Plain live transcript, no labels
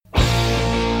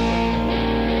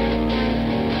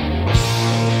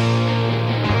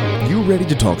you ready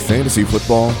to talk fantasy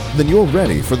football? Then you're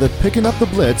ready for the Picking Up the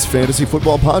Blitz Fantasy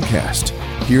Football Podcast.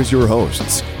 Here's your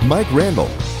hosts, Mike Randall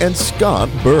and Scott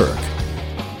Berg.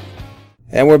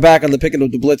 And we're back on the Picking Up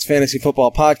the Blitz Fantasy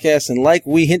Football Podcast. And like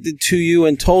we hinted to you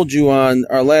and told you on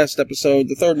our last episode,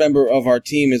 the third member of our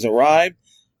team has arrived.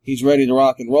 He's ready to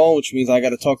rock and roll, which means I got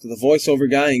to talk to the voiceover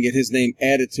guy and get his name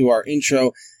added to our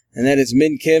intro. And that is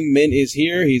Min Kim. Min is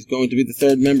here. He's going to be the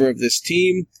third member of this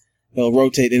team. He'll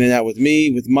rotate in and out with me,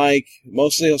 with Mike.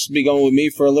 Mostly he'll be going with me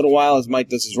for a little while as Mike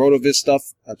does his RotoViz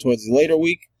stuff towards the later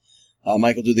week.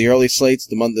 Mike will do the early slates,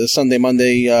 the Sunday,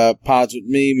 Monday pods with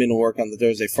me. Min will work on the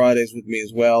Thursday, Fridays with me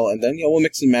as well. And then, we'll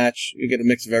mix and match. You'll get a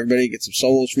mix of everybody, get some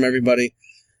solos from everybody,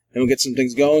 and we'll get some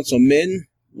things going. So, Min,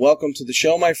 welcome to the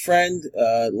show, my friend.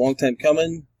 Long time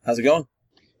coming. How's it going?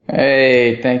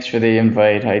 Hey, thanks for the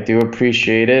invite. I do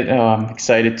appreciate it. I'm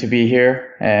excited to be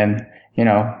here and,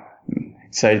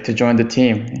 excited to join the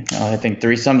team. I think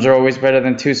threesomes are always better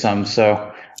than twosomes,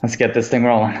 so let's get this thing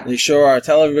rolling. You sure are.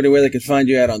 Tell everybody where they can find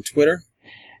you at on Twitter.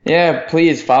 Yeah,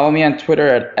 please follow me on Twitter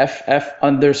at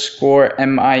FF_MINSU.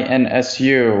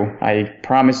 I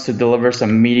promise to deliver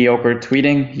some mediocre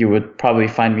tweeting. You would probably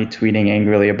find me tweeting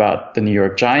angrily about the New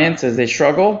York Giants as they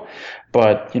struggle.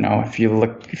 But, if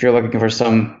you're looking for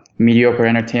some mediocre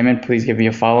entertainment, please give me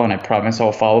a follow, and I promise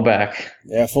I'll follow back.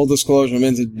 Yeah, full disclosure,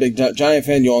 Min's a big Giant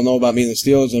fan. You all know about me and the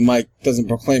Steelers, and Mike doesn't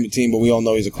proclaim a team, but we all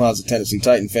know he's a closet Tennessee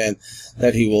Titan fan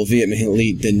that he will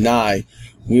vehemently deny.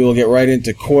 We will get right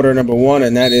into quarter number one,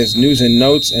 and that is news and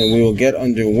notes, and we will get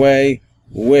underway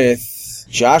with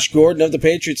Josh Gordon of the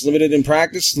Patriots, limited in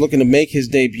practice, looking to make his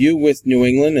debut with New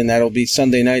England, and that'll be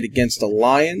Sunday night against the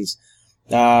Lions.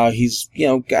 He's,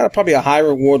 got probably a high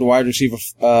reward wide receiver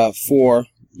for.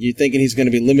 You're thinking he's going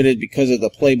to be limited because of the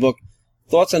playbook.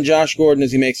 Thoughts on Josh Gordon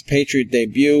as he makes a Patriot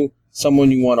debut? Someone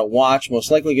you want to watch,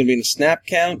 most likely going to be in a snap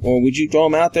count, or would you throw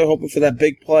him out there hoping for that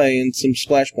big play and some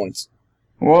splash points?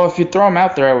 Well, if you throw him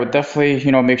out there, I would definitely,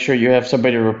 make sure you have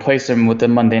somebody to replace him with the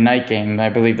Monday night game. I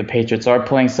believe the Patriots are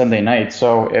playing Sunday night.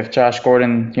 So if Josh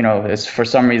Gordon, is for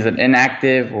some reason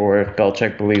inactive, or if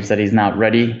Belichick believes that he's not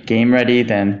game ready,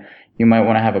 then you might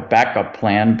want to have a backup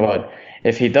plan. But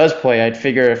if he does play, I'd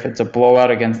figure if it's a blowout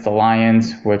against the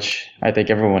Lions, which I think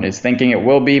everyone is thinking it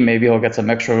will be, maybe he'll get some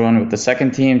extra run with the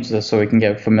second team just so he can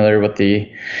get familiar with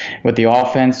the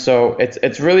offense. So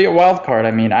it's really a wild card.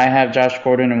 I mean, I have Josh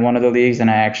Gordon in one of the leagues, and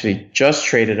I actually just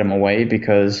traded him away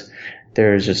because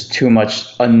there's just too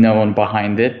much unknown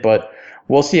behind it. But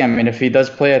we'll see. I mean, if he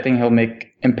does play, I think he'll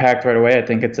make impact right away. I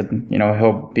think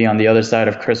he'll be on the other side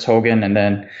of Chris Hogan, and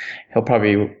then he'll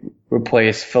probably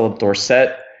replace Philip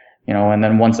Dorsett. And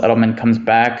then once Edelman comes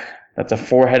back, that's a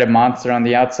four-headed monster on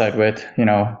the outside with,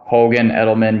 Hogan,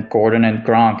 Edelman, Gordon, and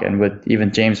Gronk, and with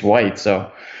even James White.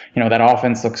 So, that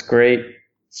offense looks great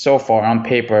so far on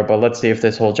paper, but let's see if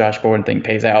this whole Josh Gordon thing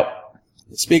pays out.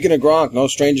 Speaking of Gronk, no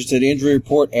stranger to the injury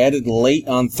report, added late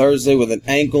on Thursday with an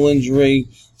ankle injury.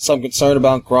 Some concern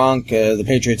about Gronk. The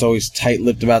Patriots always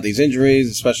tight-lipped about these injuries,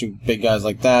 especially big guys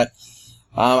like that.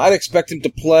 I'd expect him to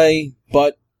play,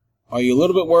 but are you a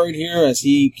little bit worried here as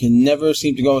he can never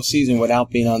seem to go a season without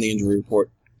being on the injury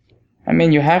report? I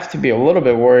mean, you have to be a little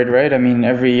bit worried, right? I mean,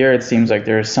 every year it seems like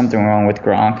there's something wrong with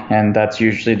Gronk, and that's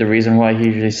usually the reason why he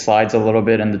usually slides a little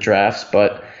bit in the drafts.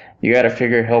 But you got to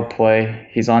figure he'll play.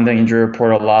 He's on the injury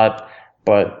report a lot,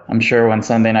 but I'm sure when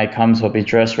Sunday night comes, he'll be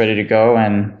dressed, ready to go,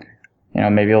 and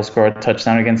maybe he'll score a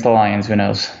touchdown against the Lions. Who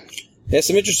knows? There's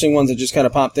some interesting ones that just kind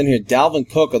of popped in here. Dalvin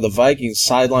Cook of the Vikings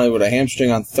sidelined with a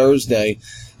hamstring on Thursday.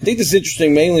 I think this is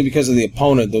interesting mainly because of the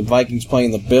opponent. The Vikings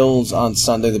playing the Bills on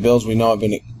Sunday. The Bills we know have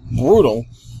been brutal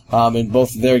in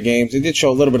both of their games. They did show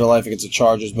a little bit of life against the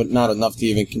Chargers, but not enough to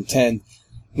even contend.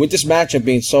 With this matchup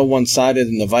being so one-sided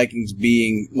and the Vikings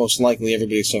being most likely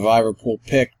everybody's survivor pool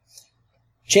pick,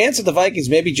 chance that the Vikings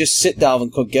maybe just sit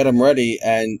Dalvin Cook, get him ready,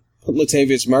 and put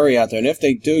Latavius Murray out there. And if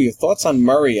they do, your thoughts on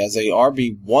Murray as a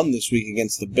RB1 this week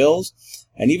against the Bills,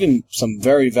 and even some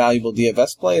very valuable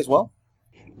DFS play as well?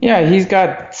 Yeah, he's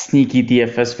got sneaky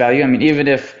DFS value. I mean, even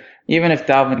if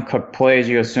Dalvin Cook plays,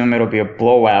 you assume it'll be a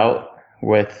blowout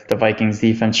with the Vikings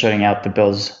defense shutting out the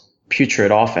Bills' putrid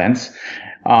offense.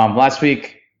 Last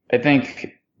week, I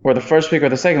think, or the first week or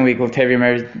the second week,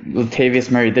 Latavius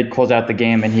Murray did close out the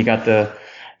game, and he got the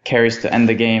carries to end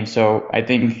the game. So I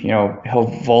think,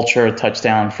 he'll vulture a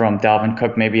touchdown from Dalvin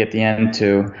Cook maybe at the end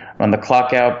to run the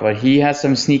clock out. But he has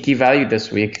some sneaky value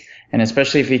this week. And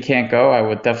especially if he can't go, I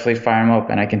would definitely fire him up.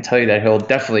 And I can tell you that he'll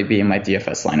definitely be in my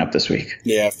DFS lineup this week.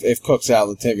 Yeah, if Cook's out,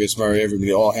 Latavius Murray,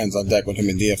 everybody, all hands on deck with him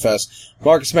in DFS.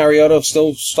 Marcus Mariota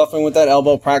still stuffing with that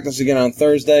elbow, practice again on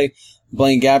Thursday.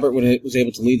 Blaine Gabbert was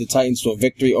able to lead the Titans to a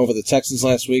victory over the Texans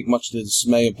last week, much to the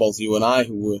dismay of both you and I,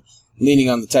 who were leaning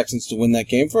on the Texans to win that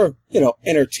game for,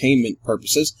 entertainment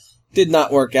purposes. Did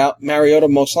not work out. Mariota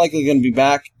most likely going to be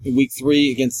back in week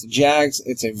 3 against the Jags.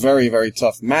 It's a very, very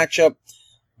tough matchup.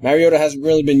 Mariota hasn't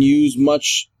really been used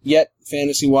much yet,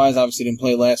 fantasy-wise. Obviously didn't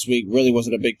play last week. Really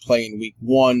wasn't a big play in week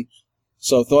 1.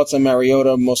 So thoughts on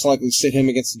Mariota? Most likely sit him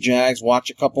against the Jags, watch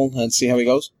a couple, and see how he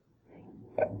goes?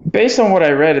 Based on what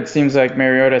I read, it seems like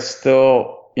Mariota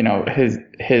still,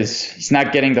 he's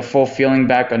not getting the full feeling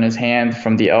back on his hand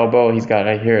from the elbow. He's got,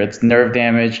 I hear it's nerve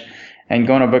damage. And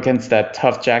going up against that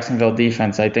tough Jacksonville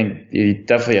defense, I think he's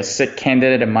definitely a sick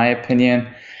candidate, in my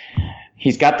opinion.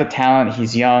 He's got the talent.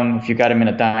 He's young. If you got him in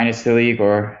a dynasty league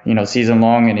or, season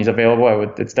long and he's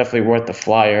available, it's definitely worth the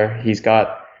flyer. He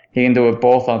can do it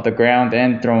both on the ground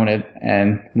and throwing it.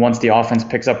 And once the offense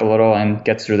picks up a little and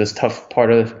gets through this tough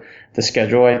part of the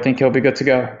schedule, I think he'll be good to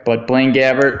go. But Blaine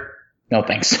Gabbert, no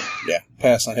thanks. Yeah,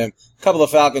 pass on him. A couple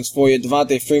of Falcons for you.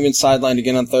 Devontae Freeman sidelined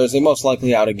again on Thursday, most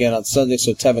likely out again on Sunday.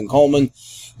 So Tevin Coleman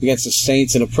against the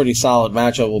Saints in a pretty solid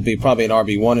matchup will be probably an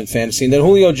RB1 in fantasy. And then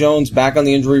Julio Jones back on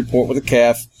the injury report with a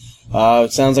calf.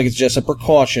 It sounds like it's just a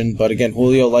precaution, but again,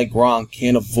 Julio, like Gronk,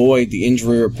 can't avoid the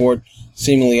injury report,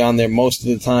 seemingly on there most of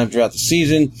the time throughout the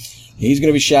season. He's going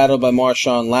to be shadowed by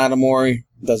Marshawn Lattimore.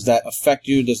 Does that affect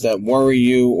you? Does that worry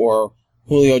you? Or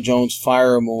Julio Jones,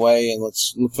 fire him away, and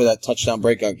let's look for that touchdown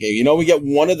breakout game. We get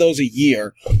one of those a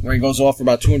year where he goes off for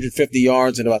about 250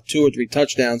 yards and about 2 or 3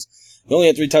 touchdowns. He only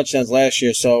had 3 touchdowns last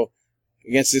year, so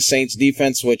against the Saints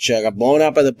defense, which got blown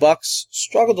out by the Bucs,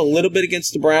 struggled a little bit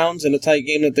against the Browns in a tight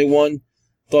game that they won.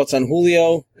 Thoughts on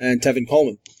Julio and Tevin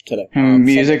Coleman today?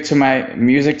 Music to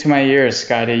my ears,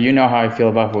 Scotty. You know how I feel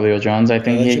about Julio Jones. I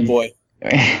think that's your boy.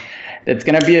 It's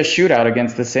going to be a shootout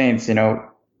against the Saints.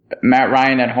 Matt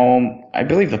Ryan at home. I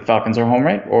believe the Falcons are home,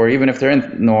 right? Or even if they're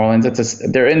in New Orleans,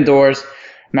 they're indoors.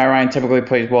 Matt Ryan typically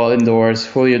plays well indoors.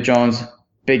 Julio Jones,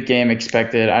 big game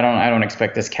expected. I don't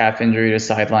expect this calf injury to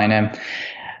sideline him.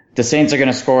 The Saints are going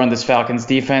to score on this Falcons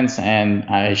defense, and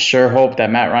I sure hope that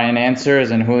Matt Ryan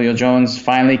answers and Julio Jones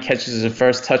finally catches his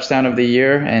first touchdown of the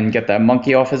year and get that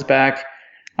monkey off his back.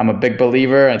 I'm a big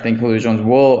believer. I think Julio Jones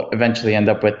will eventually end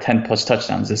up with 10-plus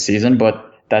touchdowns this season,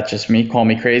 but that's just me. Call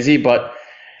me crazy, but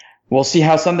we'll see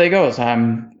how Sunday goes. I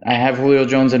have Julio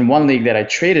Jones in one league that I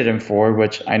traded him for,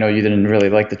 which I know you didn't really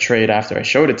like the trade after I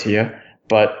showed it to you,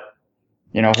 but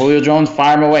Julio Jones,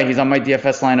 fire him away. He's on my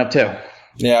DFS lineup too.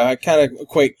 Yeah, I kind of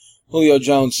equate Julio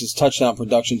Jones' touchdown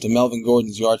production to Melvin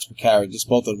Gordon's yards per carry. Just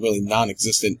both are really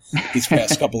non-existent these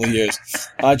past couple of years.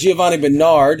 Giovanni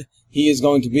Bernard, he is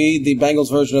going to be the Bengals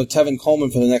version of Tevin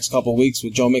Coleman for the next couple of weeks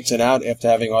with Joe Mixon out after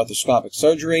having arthroscopic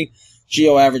surgery.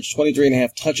 Gio averaged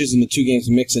 23.5 touches in the 2 games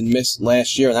Mixon missed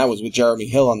last year, and that was with Jeremy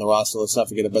Hill on the roster. Let's not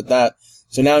forget about that.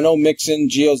 So now no Mixon.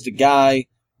 Gio's the guy.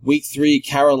 Week 3,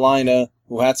 Carolina,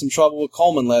 who had some trouble with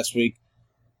Coleman last week.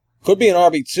 Could be an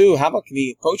RB2. How about can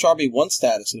he approach RB1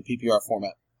 status in a PPR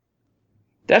format?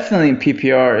 Definitely in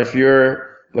PPR. If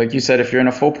you're, like you said, if you're in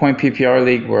a full-point PPR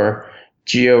league where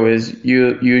Gio is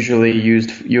usually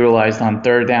utilized on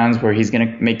third downs where he's going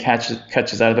to make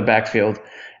catches out of the backfield,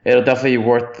 it'll definitely be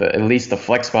worth at least the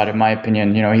flex spot, in my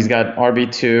opinion. He's got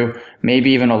RB2, maybe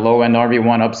even a low-end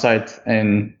RB1 upside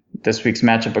in this week's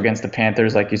matchup against the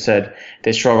Panthers. Like you said,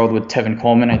 they struggled with Tevin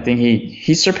Coleman. I think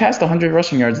he surpassed 100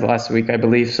 rushing yards last week, I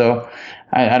believe. So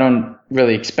I don't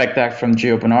really expect that from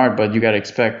Gio Bernard, but you got to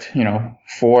expect,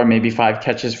 4, maybe 5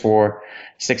 catches for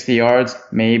 60 yards,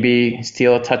 maybe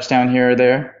steal a touchdown here or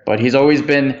there. But he's always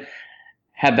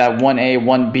had that 1A,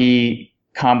 1B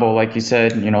combo, like you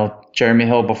said, Jeremy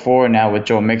Hill before, now with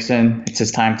Joe Mixon. It's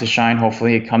his time to shine.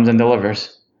 Hopefully it comes and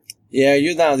delivers. Yeah,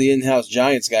 you're now the in-house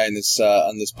Giants guy in this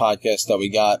on this podcast that we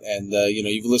got, and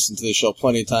you've listened to the show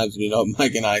plenty of times, and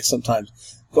Mike and I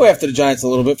sometimes go after the Giants a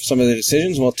little bit for some of their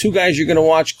decisions. Well, 2 guys you're going to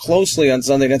watch closely on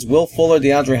Sunday. That's Will Fuller,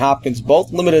 DeAndre Hopkins,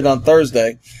 both limited on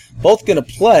Thursday, both going to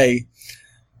play.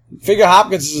 Figure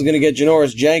Hopkins is going to get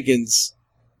Janoris Jenkins.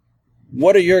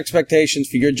 What are your expectations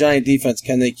for your Giant defense?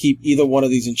 Can they keep either one of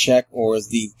these in check, or is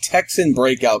the Texan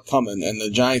breakout coming and the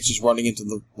Giants just running into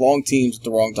the wrong teams at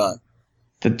the wrong time?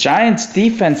 The Giants'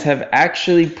 defense have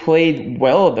actually played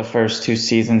well the first 2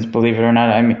 seasons, believe it or not.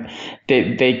 I mean,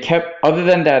 they kept, other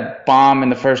than that bomb in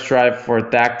the first drive for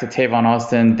Dak to Tavon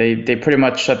Austin, they pretty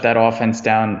much shut that offense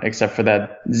down, except for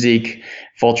that Zeke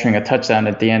vulturing a touchdown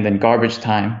at the end in garbage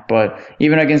time. But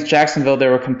even against Jacksonville, they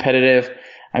were competitive.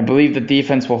 I believe the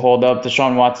defense will hold up.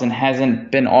 Deshaun Watson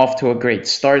hasn't been off to a great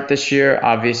start this year.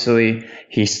 Obviously,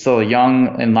 he's still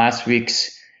young. In last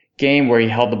week's game where he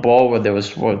held the ball where there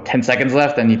was 10 seconds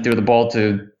left and he threw the ball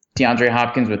to DeAndre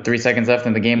Hopkins with 3 seconds left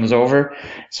and the game was over.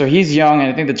 So he's young,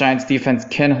 and I think the Giants defense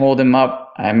can hold him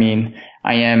up. I mean,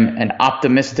 I am an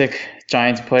optimistic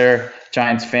Giants player,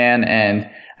 Giants fan, and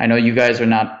I know you guys are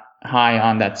not high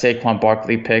on that Saquon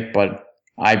Barkley pick, but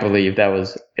I believe that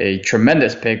was a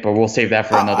tremendous pick, but we'll save that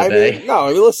for another day.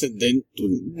 Listen,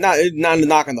 not a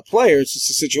knock on the player, it's just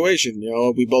a situation.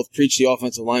 We both preached the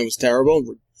offensive line was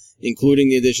terrible, including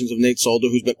the additions of Nate Solder,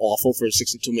 who's been awful for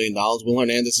 $62 million. Will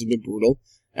Hernandez has been brutal.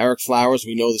 Eric Flowers,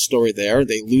 we know the story there.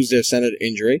 They lose their center to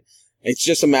injury. It's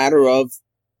just a matter of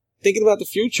thinking about the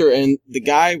future, and the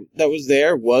guy that was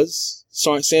there was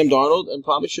Sam Darnold, and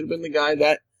probably should have been the guy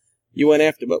that you went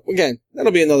after. But again,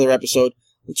 that'll be another episode.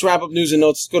 Let's wrap up news and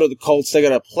notes. Let's go to the Colts. They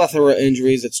got a plethora of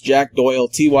injuries. It's Jack Doyle,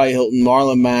 T.Y. Hilton,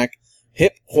 Marlon Mack,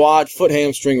 hip, quad, foot,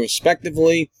 hamstring,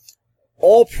 respectively.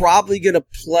 All probably going to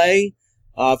play.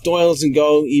 If Doyle doesn't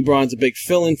go, Ebron's a big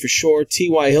fill-in for sure.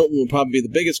 T.Y. Hilton will probably be the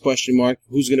biggest question mark.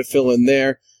 Who's going to fill in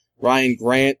there? Ryan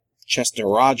Grant, Chester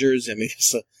Rogers. I mean,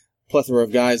 it's a plethora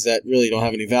of guys that really don't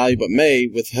have any value, but may,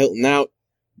 with Hilton out.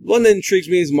 One that intrigues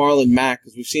me is Marlon Mack,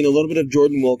 because we've seen a little bit of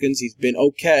Jordan Wilkins. He's been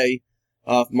okay.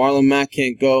 If Marlon Mack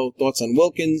can't go, thoughts on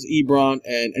Wilkins, Ebron,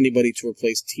 and anybody to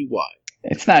replace T.Y.?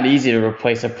 It's not easy to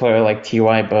replace a player like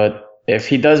T.Y., but if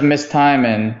he does miss time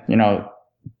and,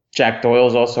 Jack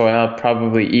Doyle's also out,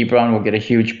 probably Ebron will get a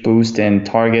huge boost in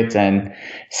targets and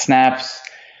snaps.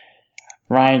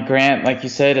 Ryan Grant, like you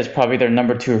said, is probably their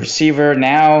number 2 receiver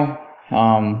now.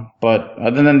 But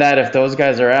other than that, if those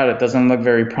guys are out, it doesn't look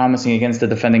very promising against the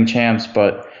defending champs.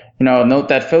 But, note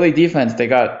that Philly defense,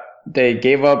 they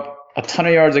gave up a ton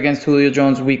of yards against Julio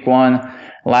Jones week 1.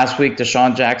 Last week,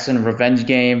 Deshaun Jackson, revenge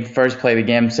game, first play of the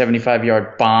game,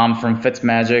 75-yard bomb from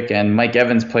Fitzmagic, and Mike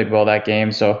Evans played well that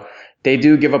game. So they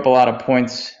do give up a lot of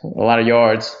points, a lot of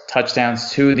yards,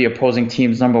 touchdowns to the opposing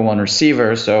team's number 1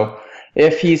 receiver. So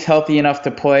if he's healthy enough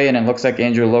to play, and it looks like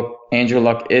Andrew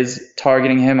Luck is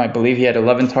targeting him, I believe he had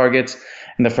 11 targets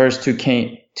in the first two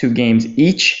games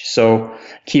each. So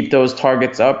keep those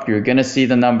targets up. You're going to see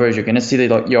the numbers. You're going to see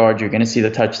the yards. You're going to see the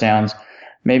touchdowns.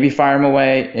 Maybe fire him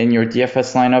away in your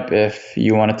DFS lineup if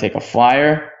you want to take a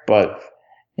flyer. But,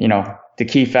 the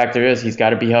key factor is he's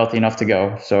got to be healthy enough to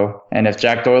go. So, and if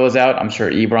Jack Doyle is out, I'm sure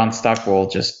Ebron's stock will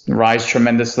just rise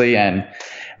tremendously and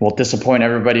will disappoint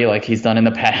everybody like he's done in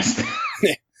the past.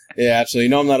 Yeah,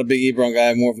 absolutely. I'm not a big Ebron guy.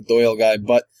 I'm more of a Doyle guy.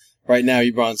 But right now,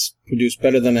 Ebron's produced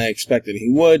better than I expected he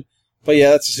would. But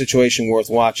yeah, that's a situation worth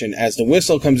watching. As the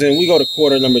whistle comes in, we go to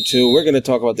quarter number 2. We're going to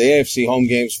talk about the AFC home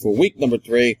games for week number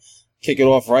 3. Kick it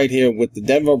off right here with the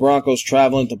Denver Broncos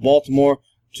traveling to Baltimore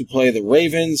to play the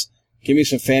Ravens. Give me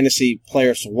some fantasy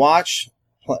players to watch,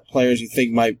 players you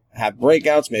think might have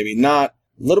breakouts, maybe not.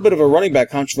 A little bit of a running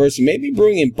back controversy, maybe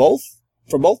bring in both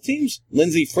for both teams.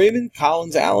 Lindsey Freeman,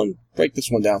 Collins Allen. Break this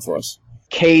one down for us.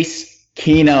 Case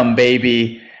Keenum,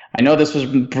 baby. I know this was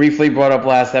briefly brought up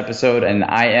last episode, and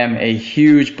I am a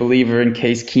huge believer in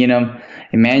Case Keenum.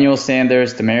 Emmanuel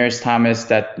Sanders, Demaryius Thomas,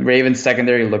 that Ravens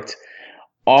secondary looked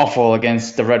awful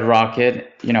against the Red Rocket.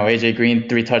 AJ Green,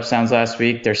 3 touchdowns last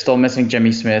week. They're still missing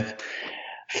Jimmy Smith.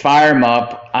 Fire him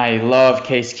up. I love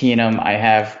Case Keenum.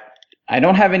 I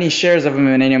don't have any shares of him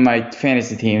in any of my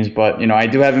fantasy teams, but, I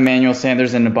do have Emmanuel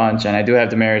Sanders in a bunch, and I do have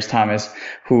Demaryius Thomas,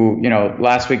 who,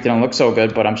 last week didn't look so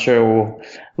good, but I'm sure will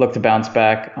look to bounce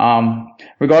back.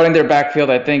 Regarding their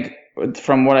backfield, I think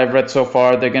from what I've read so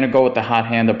far, they're going to go with the hot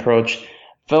hand approach.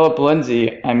 Phillip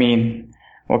Lindsay,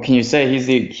 what can you say?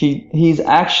 He's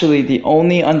actually the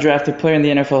only undrafted player in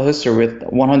the NFL history with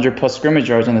 100-plus scrimmage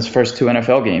yards in his first 2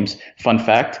 NFL games. Fun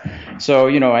fact. So,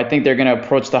 I think they're going to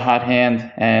approach the hot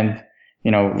hand, and,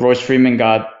 Royce Freeman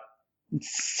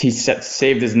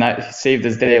saved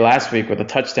his day last week with a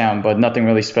touchdown, but nothing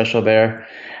really special there.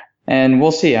 And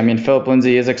we'll see. Phillip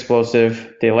Lindsay is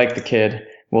explosive. They like the kid.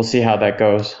 We'll see how that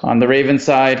goes. On the Ravens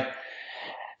side,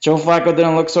 Joe Flacco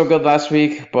didn't look so good last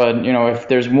week, but, if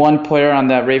there's one player on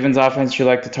that Ravens offense you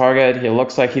like to target, it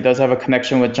looks like he does have a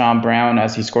connection with John Brown,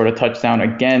 as he scored a touchdown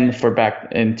again for back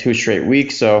in 2 straight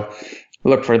weeks. So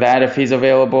look for that if he's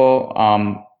available.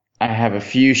 I have a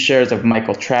few shares of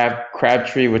Michael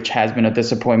Crabtree, which has been a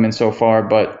disappointment so far.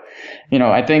 But,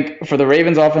 I think for the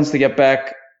Ravens offense to get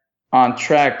back on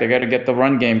track, they got to get the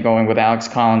run game going with Alex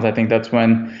Collins. I think that's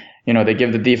when they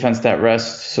give the defense that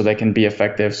rest so they can be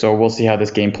effective. So we'll see how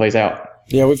this game plays out.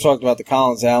 Yeah, we've talked about the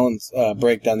Collins-Allen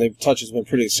breakdown. The touch has been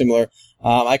pretty similar.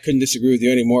 I couldn't disagree with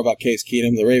you any more about Case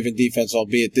Keenum. The Raven defense,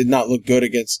 albeit, did not look good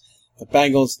against the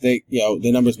Bengals.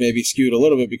 The numbers may be skewed a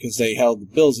little bit because they held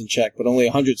the Bills in check, but only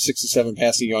 167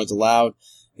 passing yards allowed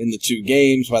in the 2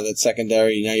 games by that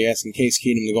secondary. Now you're asking Case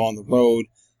Keenum to go on the road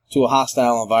to a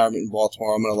hostile environment in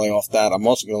Baltimore. I'm going to lay off that. I'm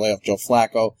also going to lay off Joe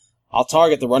Flacco. I'll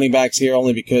target the running backs here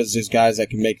only because there's guys that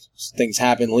can make things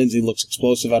happen. Lindsey looks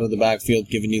explosive out of the backfield,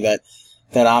 giving you that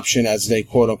option as a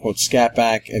quote-unquote scat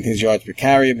back, and his yards per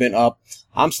carry have been up.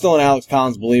 I'm still an Alex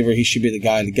Collins believer. He should be the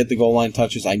guy to get the goal line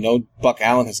touches. I know Buck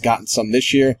Allen has gotten some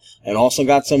this year and also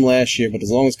got some last year, but as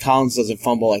long as Collins doesn't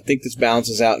fumble, I think this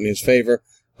balances out in his favor.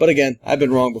 But again, I've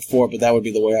been wrong before, but that would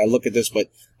be the way I look at this. But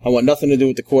I want nothing to do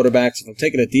with the quarterbacks. If I'm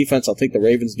taking a defense, I'll take the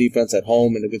Ravens defense at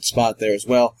home in a good spot there as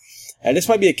well. And this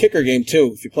might be a kicker game,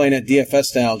 too. If you're playing at DFS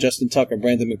style, Justin Tucker,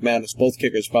 Brandon McManus, both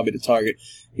kickers probably the target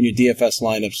in your DFS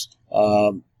lineups,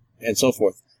 and so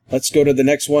forth. Let's go to the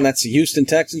next one. That's the Houston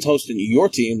Texans hosting your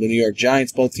team, the New York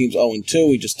Giants. Both teams 0-2.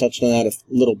 We just touched on that a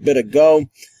little bit ago.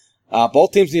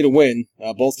 Both teams need a win.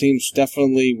 Both teams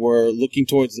definitely were looking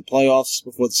towards the playoffs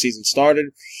before the season started.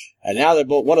 And now they're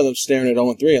both, one of them staring at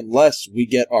 0-3 unless we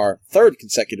get our third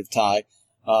consecutive tie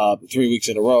 3 weeks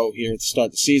in a row here to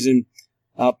start the season.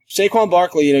 Saquon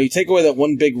Barkley, you take away that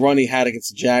one big run he had against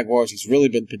the Jaguars. He's really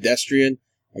been pedestrian.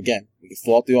 Again, we can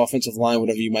fault the offensive line,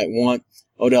 whatever you might want.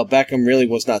 Odell Beckham really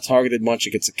was not targeted much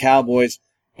against the Cowboys.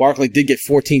 Barkley did get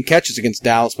 14 catches against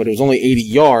Dallas, but it was only 80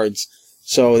 yards.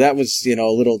 So that was, a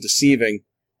little deceiving.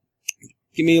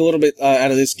 Give me a little bit out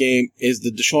of this game. Is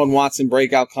the Deshaun Watson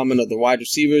breakout coming? Are the wide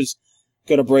receivers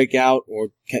going to break out? Or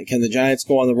can the Giants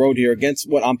go on the road here against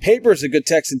what on paper is a good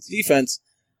Texans defense?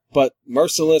 But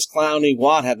Merciless, Clowney,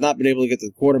 Watt have not been able to get to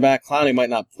the quarterback. Clowney might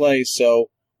not play. So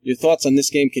your thoughts on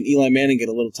this game? Can Eli Manning get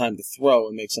a little time to throw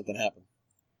and make something happen?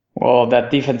 Well,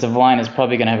 that defensive line is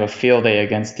probably going to have a field day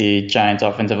against the Giants'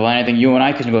 offensive line. I think you and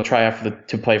I can go try out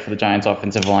to play for the Giants'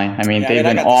 offensive line. I mean, they've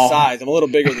been I got the size. I'm a little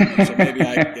bigger than you, so maybe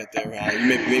I can get there.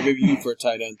 Maybe you for a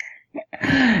tight end.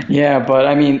 Yeah, but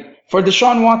I mean, for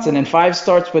Deshaun Watson, in 5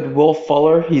 starts with Will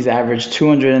Fuller, he's averaged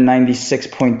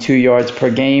 296.2 yards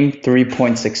per game,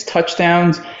 3.6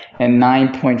 touchdowns, and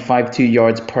 9.52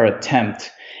 yards per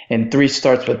attempt. In 3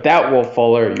 starts without Will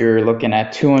Fuller, you're looking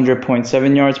at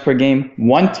 200.7 yards per game,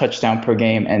 1 touchdown per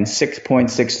game, and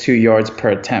 6.62 yards per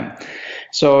attempt.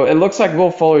 So it looks like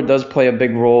Will Fuller does play a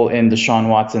big role in Deshaun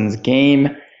Watson's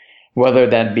game, whether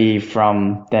that be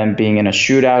from them being in a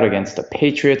shootout against the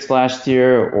Patriots last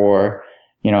year or,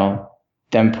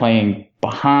 them playing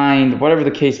behind, whatever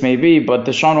the case may be. But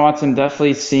Deshaun Watson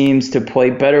definitely seems to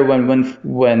play better when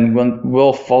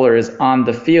Will Fuller is on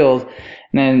the field.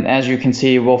 And then, as you can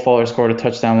see, Will Fuller scored a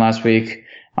touchdown last week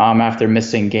after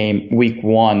missing week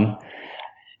 1.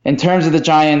 In terms of the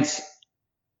Giants,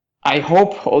 I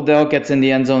hope Odell gets in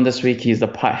the end zone this week. He's the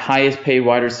highest paid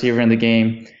wide receiver in the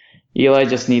game. Eli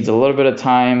just needs a little bit of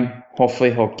time.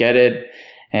 Hopefully he'll get it.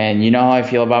 And you know how I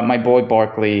feel about my boy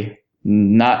Barkley. He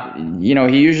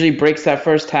usually breaks that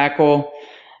first tackle,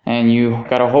 and you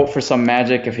got to hope for some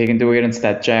magic. If he can do it against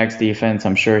that Jags defense,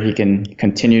 I'm sure he can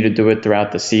continue to do it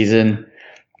throughout the season.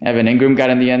 Evan Ingram got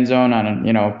in the end zone,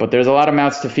 but there's a lot of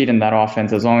mouths to feed in that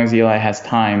offense as long as Eli has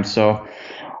time. So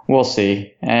we'll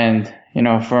see. And,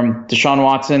 from Deshaun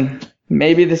Watson,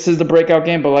 maybe this is the breakout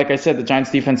game. But like I said, the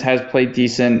Giants defense has played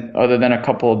decent other than a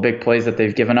couple of big plays that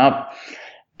they've given up.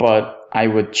 But I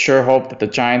would sure hope that the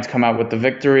Giants come out with the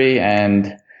victory.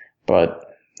 But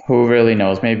who really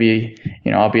knows? Maybe,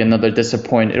 it'll be another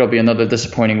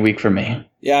disappointing week for me.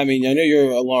 Yeah, I mean, I know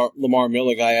you're a Lamar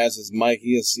Miller guy, as is Mike.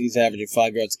 He's averaging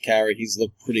 5 yards a carry. He's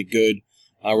looked pretty good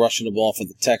rushing the ball for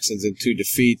the Texans in 2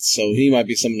 defeats, so he might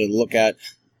be something to look at.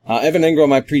 Evan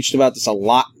Ingram, I preached about this a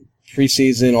lot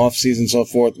preseason, offseason, so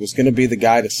forth, was going to be the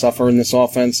guy to suffer in this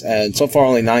offense, and so far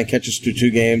only 9 catches through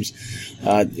 2 games.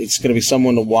 It's going to be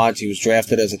someone to watch. He was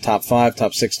drafted as a top 5,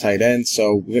 top 6 tight end,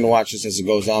 so we're going to watch this as it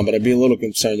goes on, but I'd be a little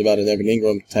concerned about an Evan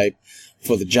Ingram type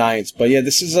for the Giants. But yeah,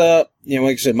 this is like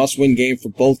I said, must-win game for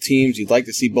both teams. You'd like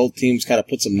to see both teams kind of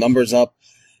put some numbers up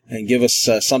and give us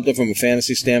something from a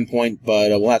fantasy standpoint, but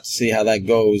we'll have to see how that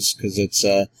goes because it's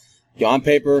on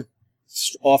paper,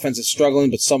 offense is struggling,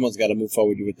 but someone's got to move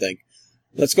forward, you would think.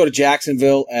 Let's go to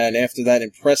Jacksonville, and after that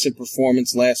impressive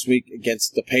performance last week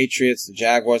against the Patriots, the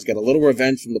Jaguars got a little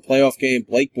revenge from the playoff game.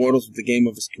 Blake Bortles with the game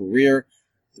of his career,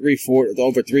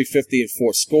 over 350 and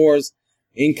 4 scores.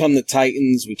 In come the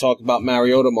Titans. We talked about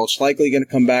Mariota most likely going to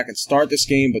come back and start this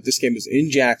game, but this game is in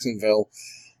Jacksonville.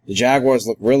 The Jaguars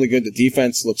look really good. The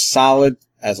defense looks solid,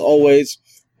 as always.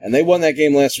 And they won that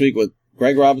game last week with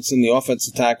Greg Robinson, the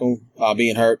offensive tackle,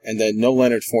 being hurt, and then no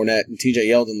Leonard Fournette, and TJ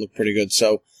Yeldon looked pretty good.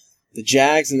 So the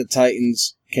Jags and the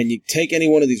Titans, can you take any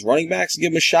one of these running backs and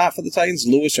give them a shot for the Titans,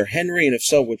 Lewis or Henry? And if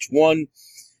so, which one?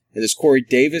 And does Corey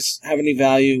Davis have any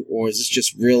value, or is this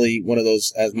just really one of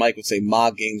those, as Mike would say,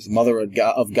 mob games, mother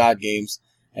of God games,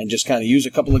 and just kind of use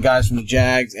a couple of guys from the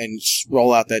Jags and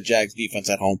roll out that Jags defense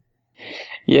at home?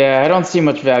 Yeah, I don't see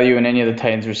much value in any of the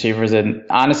Titans receivers. And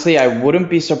honestly, I wouldn't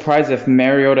be surprised if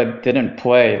Mariota didn't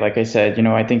play. Like I said,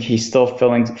 I think he's still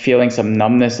feeling some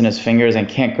numbness in his fingers and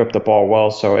can't grip the ball well.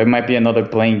 So it might be another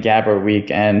Blaine Gabbert week.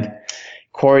 And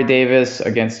Corey Davis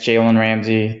against Jalen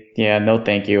Ramsey. Yeah, no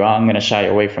thank you. I'm going to shy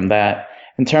away from that.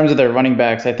 In terms of their running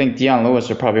backs, I think Deion Lewis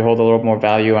would probably hold a little more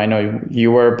value. I know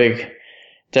you were a big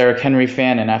Derrick Henry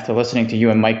fan, and after listening to you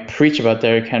and Mike preach about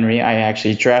Derrick Henry, I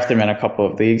actually drafted him in a couple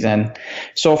of leagues, and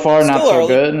so far not so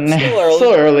good.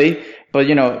 Still early, but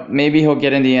maybe he'll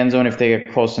get in the end zone if they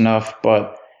get close enough.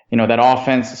 But that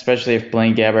offense, especially if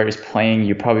Blaine Gabbert is playing,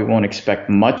 you probably won't expect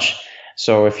much.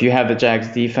 So if you have the Jags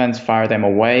defense, fire them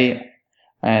away.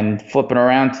 And flipping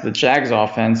around to the Jags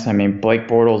offense, I mean, Blake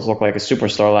Bortles looked like a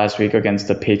superstar last week against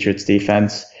the Patriots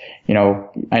defense. I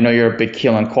know you're a big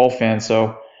Keelan Cole fan,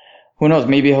 so who knows?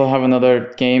 Maybe he'll have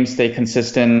another game, stay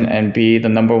consistent, and be the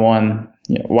number one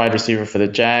wide receiver for the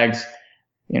Jags.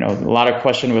 A lot of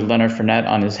question with Leonard Fournette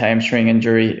on his hamstring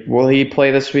injury. Will he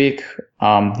play this week?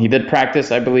 He did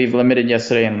practice, I believe, limited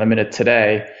yesterday and limited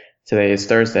today. Today is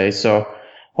Thursday, so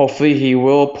hopefully he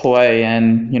will play.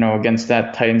 And against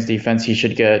that Titans defense, he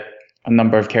should get a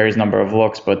number of carries, number of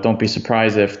looks. But don't be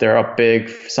surprised if they're up big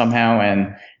somehow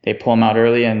and they pull him out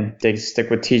early and they stick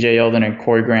with T.J. Yeldon and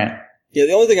Corey Grant. Yeah,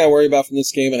 the only thing I worry about from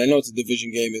this game, and I know it's a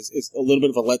division game, is a little bit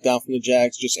of a letdown from the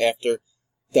Jags just after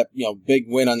that big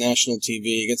win on national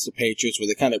TV against the Patriots, where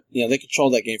they kind of they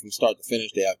controlled that game from start to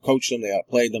finish. They outcoached them, they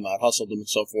outplayed them, out-hustled them, and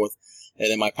so forth.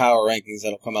 And in my power rankings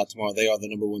that'll come out tomorrow, they are the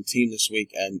number one team this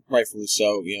week, and rightfully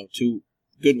so. 2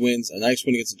 good wins, a nice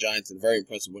win against the Giants, and a very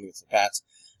impressive win against the Pats.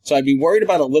 So I'd be worried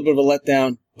about a little bit of a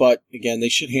letdown, but again, they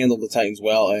should handle the Titans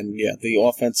well, and the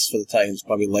offense for the Titans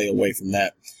probably lay away from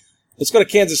that. Let's go to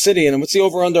Kansas City, and what's the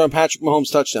over-under on Patrick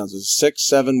Mahomes' touchdowns? Is it 6,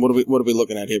 7? What are we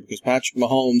looking at here? Because Patrick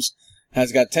Mahomes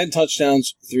has got 10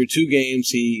 touchdowns through 2 games.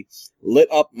 He lit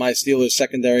up my Steelers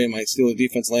secondary and my Steelers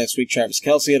defense last week. Travis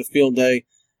Kelce had a field day,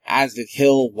 as did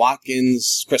Hill,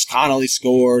 Watkins, Chris Connolly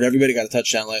scored. Everybody got a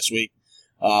touchdown last week.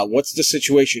 What's the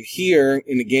situation here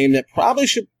in a game that probably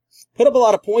should put up a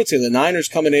lot of points here? The Niners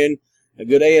coming in, a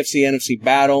good AFC-NFC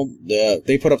battle.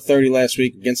 They put up 30 last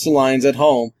week against the Lions at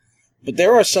home. But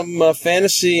there are some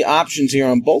fantasy options here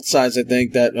on both sides, I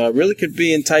think, that really could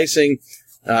be enticing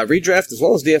redraft as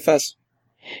well as DFS.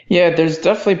 Yeah, there's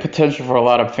definitely potential for a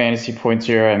lot of fantasy points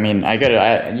here. I mean,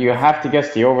 you have to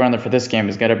guess the over-under for this game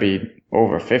is got to be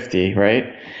over 50, right?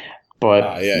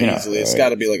 But easily. It's got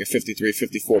to be like a 53,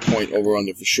 54-point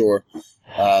over-under for sure.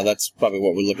 That's probably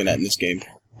what we're looking at in this game.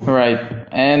 Right.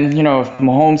 And, if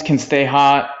Mahomes can stay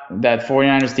hot, that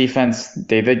 49ers defense,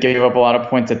 they did give up a lot of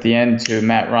points at the end to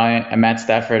Matt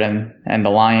Stafford and the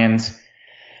Lions.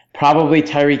 Probably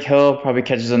Tyreek Hill probably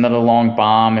catches another long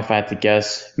bomb, if I had to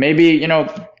guess. Maybe,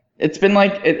 it's been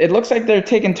like, it looks like they're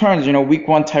taking turns. Week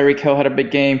 1, Tyreek Hill had a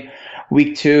big game.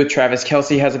 Week 2, Travis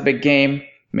Kelce has a big game.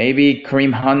 Maybe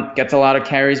Kareem Hunt gets a lot of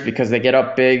carries because they get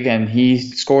up big and he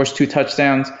scores 2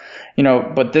 touchdowns.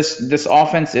 But this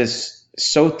offense is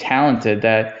so talented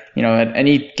that at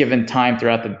any given time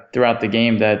throughout the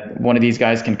game that one of these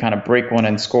guys can kind of break one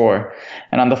and score.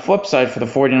 And on the flip side for the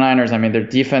 49ers, I mean, their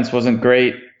defense wasn't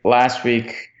great last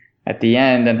week at the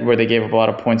end, and where they gave up a lot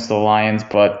of points to the Lions.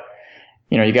 But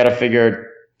you got to figure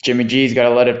Jimmy G's got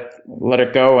to let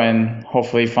it go and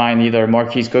hopefully find either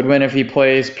Marquise Goodwin if he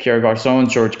plays, Pierre Garçon,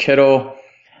 George Kittle.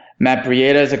 Matt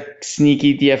Breida is a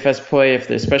sneaky DFS play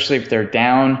especially if they're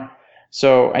down.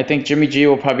 So I think Jimmy G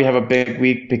will probably have a big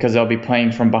week because they'll be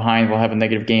playing from behind. We'll have a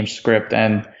negative game script.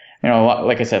 And,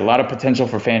 like I said, a lot of potential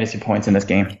for fantasy points in this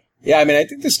game. Yeah, I mean, I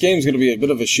think this game is going to be a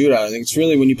bit of a shootout. I think it's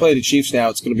really, when you play the Chiefs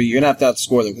now, you're going to have to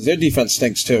outscore them because their defense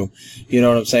stinks too. You know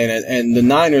what I'm saying? And the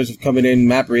Niners have come in,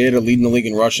 Matt Breida leading the league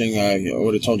in rushing. I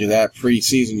would have told you that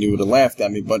pre-season. You would have laughed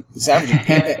at me, but it's averaging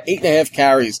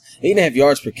 8.5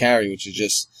 yards per carry, which is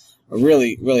just a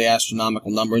really, really astronomical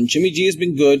number. And Jimmy G has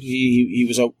been good. He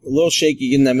was a little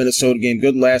shaky in that Minnesota game.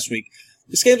 Good last week.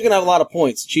 This game's going to have a lot of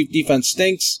points. The Chief defense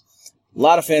stinks. A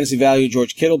lot of fantasy value.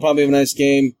 George Kittle probably have a nice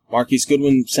game. Marquise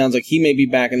Goodwin sounds like he may be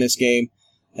back in this game.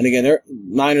 And again, their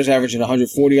Niners averaging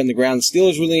 140 on the ground. The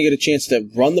Steelers really didn't get a chance to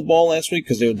run the ball last week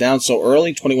because they were down so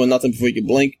early, 21-0 before you could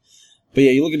blink. But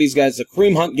yeah, you look at these guys. The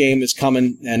Kareem Hunt game is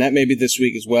coming, and that may be this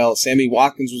week as well. Sammy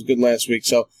Watkins was good last week,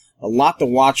 so a lot to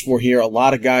watch for here. A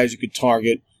lot of guys you could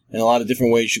target, and a lot of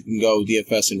different ways you can go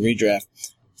DFS and redraft.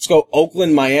 Let's go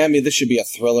Oakland, Miami. This should be a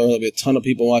thriller. There'll be a ton of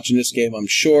people watching this game, I'm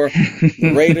sure.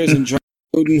 The Raiders and John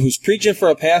Gruden, who's preaching for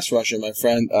a pass rusher, my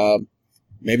friend.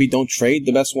 Maybe don't trade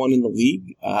the best one in the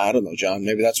league. I don't know, John.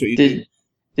 Maybe that's what you do.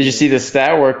 Did you see the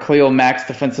stat where Khalil Mack's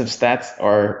defensive stats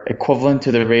are equivalent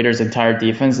to the Raiders' entire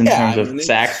defense in terms of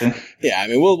sacks? Yeah, I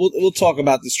mean, we'll talk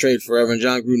about this trade forever, and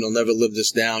John Gruden will never live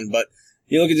this down. But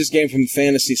you look at this game from a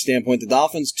fantasy standpoint, the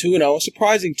Dolphins 2-0, a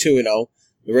surprising 2-0.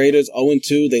 The Raiders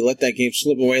 0-2. They let that game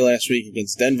slip away last week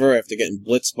against Denver after getting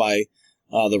blitzed by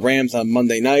the Rams on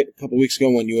Monday night a couple weeks ago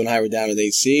when you and I were down at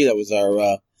AC. That was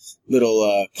our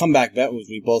little comeback bet.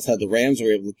 We both had the Rams. We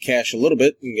were able to cash a little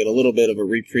bit and get a little bit of a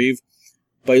reprieve.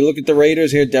 But you look at the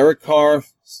Raiders here, Derek Carr,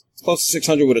 close to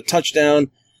 600 with a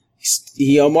touchdown.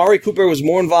 Amari Cooper was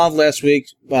more involved last week,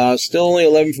 still only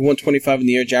 11 for 125 in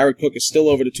the air. Jared Cook is still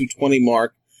over the 220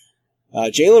 mark.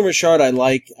 Jalen Richard I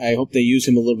like. I hope they use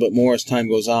him a little bit more as time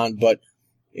goes on. But,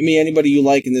 I mean, anybody you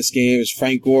like in this game? Is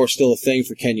Frank Gore still a thing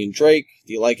for Kenyon Drake?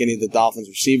 Do you like any of the Dolphins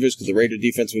receivers? Because the Raider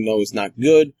defense we know is not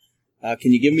good.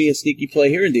 Can you give me a sneaky play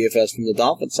here in DFS from the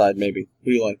Dolphins side, maybe?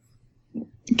 Who do you like?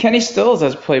 Kenny Stills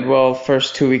has played well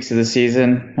first 2 weeks of the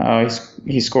season.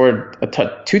 He scored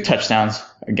two touchdowns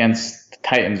against the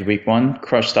Titans week 1,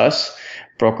 crushed us,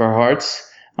 broke our hearts.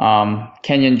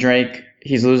 Kenyon Drake,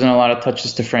 he's losing a lot of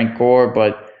touches to Frank Gore,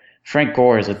 but Frank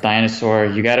Gore is a dinosaur.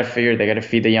 You got to figure they got to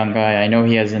feed the young guy. I know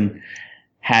he hasn't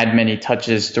had many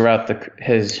touches throughout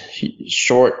his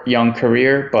short young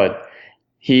career, but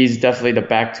he's definitely the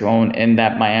back to own in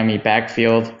that Miami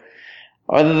backfield.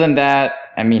 Other than that,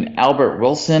 I mean, Albert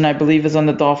Wilson, I believe, is on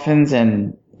the Dolphins,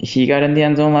 and he got in the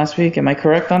end zone last week. Am I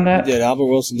correct on that? Yeah, Albert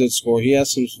Wilson did score. He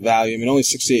has some value. I mean, only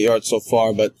 68 yards so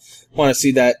far, but you want to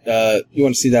see that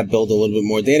build a little bit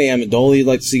more. Danny Amendola, you'd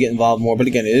like to see get involved more, but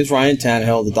again, it is Ryan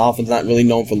Tannehill. The Dolphins not really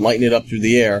known for lighting it up through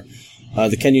the air.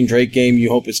 The Kenyon Drake game, you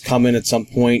hope is coming at some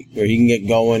point where he can get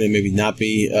going and maybe not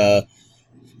be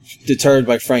deterred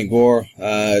by Frank Gore.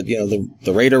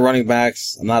 The Raider running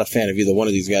backs, I'm not a fan of either one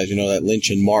of these guys. You know that Lynch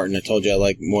and Martin, I told you I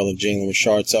like more than Jalen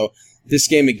Richard. So this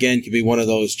game, again, could be one of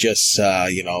those just,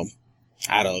 20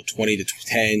 to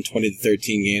 10, 20 to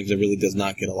 13 games that really does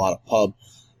not get a lot of pub.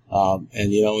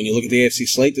 When you look at the AFC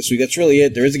slate this week, that's really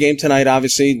it. There is a game tonight,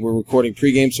 obviously. We're recording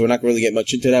pregame, so we're not going to really get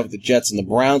much into that with the Jets and the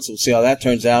Browns. So we'll see how that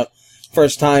turns out.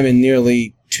 First time in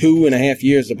nearly 2.5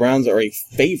 years, the Browns are a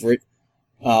favorite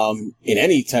in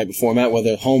any type of format,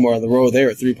 whether home or on the road. They're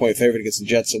a 3-point favorite against the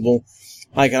Jets. So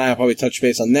Mike and I will probably touch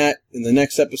base on that in the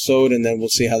next episode, and then we'll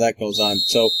see how that goes on.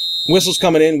 So whistles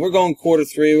coming in. We're going quarter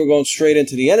 3. We're going straight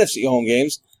into the NFC home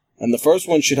games, and the first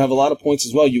one should have a lot of points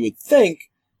as well, you would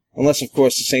think, unless, of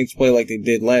course, the Saints play like they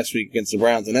did last week against the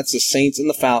Browns, and that's the Saints and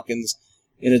the Falcons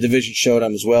in a division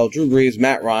showdown as well. Drew Brees,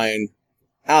 Matt Ryan,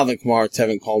 Alvin Kamara,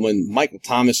 Tevin Coleman, Michael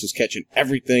Thomas is catching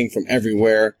everything from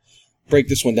everywhere. Break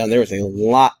this one down. There is a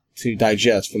lot to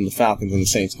digest from the Falcons and the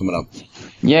Saints coming up.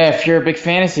 Yeah, if you're a big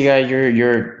fantasy guy,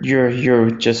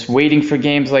 you're just waiting for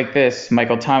games like this.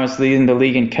 Michael Thomas leading the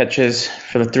league in catches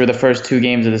through the first 2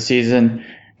 games of the season.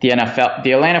 The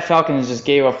Atlanta Falcons just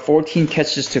gave up 14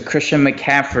 catches to Christian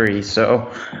McCaffrey.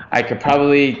 So I could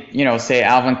probably, say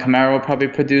Alvin Kamara will probably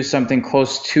produce something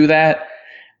close to that.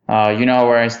 You know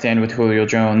where I stand with Julio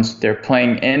Jones. They're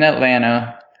playing in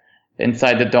Atlanta,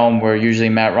 inside the dome, where usually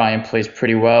Matt Ryan plays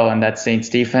pretty well, and that Saints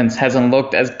defense hasn't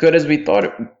looked as good as we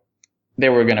thought they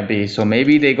were going to be. So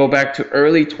maybe they go back to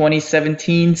early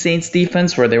 2017 Saints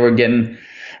defense, where they were getting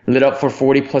lit up for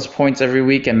 40-plus points every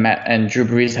week, and Drew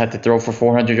Brees had to throw for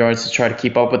 400 yards to try to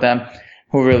keep up with them.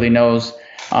 Who really knows?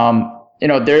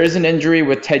 There is an injury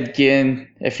with Ted Ginn.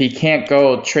 If he can't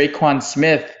go, Traquan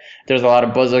Smith, there's a lot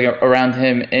of buzz around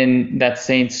him in that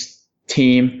Saints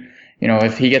team.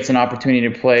 If he gets an opportunity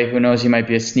to play, who knows, he might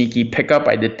be a sneaky pickup.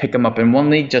 I did pick him up in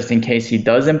one league just in case he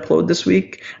does explode this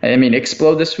week.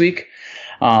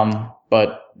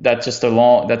 But that's just a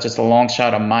long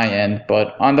shot on my end.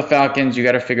 But on the Falcons, you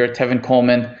got to figure Tevin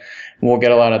Coleman will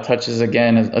get a lot of touches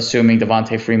again, assuming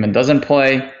Devontae Freeman doesn't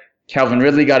play. Calvin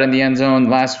Ridley got in the end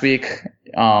zone last week.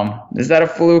 Is that a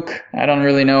fluke? I don't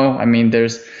really know. I mean,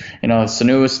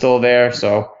 Sanu is still there,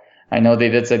 so I know they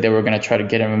did say they were going to try to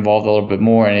get him involved a little bit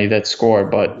more, and he did score.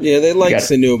 But yeah, they like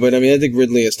Sanu, but I mean, I think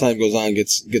Ridley, as time goes on,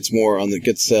 gets more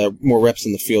more reps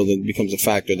in the field and becomes a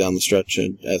factor down the stretch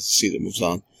as the season moves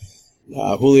on.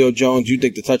 Julio Jones, you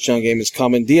think the touchdown game is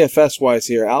coming? DFS-wise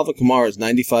here, Alvin Kamara is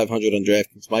 9,500 on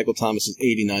DraftKings. Michael Thomas is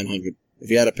 8,900. If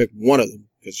you had to pick one of them,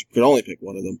 because you could only pick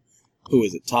one of them, who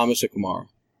is it, Thomas or Kamara?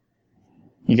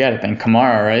 You got to think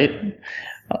Kamara, right?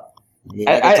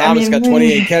 Michael Thomas got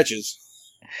 28 catches.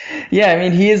 Yeah, I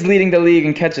mean, he is leading the league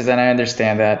in catches, and I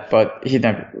understand that. But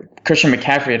Christian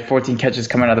McCaffrey had 14 catches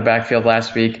coming out of the backfield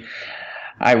last week.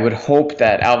 I would hope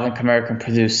that Alvin Kamara can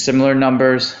produce similar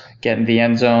numbers, get in the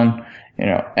end zone,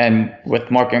 and with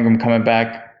Mark Ingram coming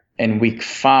back in week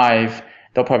 5,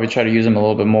 they'll probably try to use him a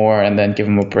little bit more and then give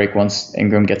him a break once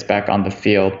Ingram gets back on the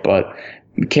field. But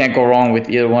you can't go wrong with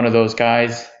either one of those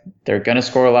guys. They're going to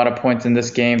score a lot of points in this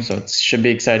game, so it should be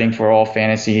exciting for all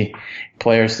fantasy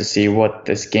players to see what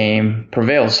this game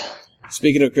prevails.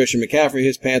 Speaking of Christian McCaffrey,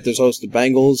 his Panthers host the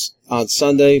Bengals on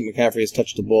Sunday. McCaffrey has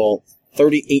touched the ball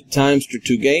 38 times through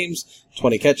 2 games,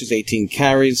 20 catches, 18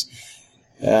 carries.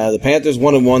 The Panthers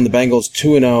 1-1, the Bengals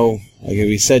 2-0. Like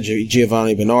we said,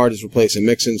 Giovanni Bernard is replacing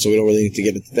Mixon, so we don't really need to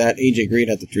get into that. AJ Green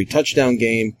had the 3-touchdown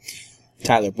game.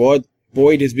 Tyler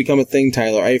Boyd has become a thing.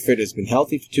 Tyler Eifert has been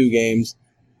healthy for 2 games.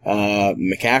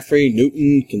 McCaffrey,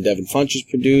 Newton, can Devin Funchess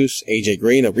produce? AJ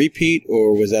Green, a repeat,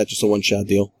 or was that just a one-shot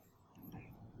deal?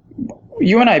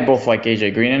 You and I both like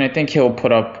AJ Green, and I think he'll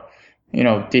put up,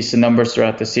 decent numbers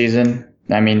throughout the season.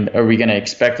 I mean, are we going to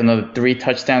expect another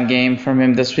 3-touchdown game from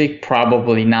him this week?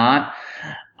 Probably not.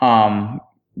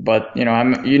 But you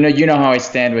know how I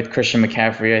stand with Christian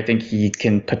McCaffrey. I think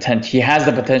he has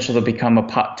the potential to become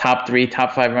a top 3,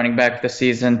 top 5 running back this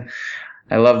season.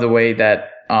 I love the way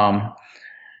that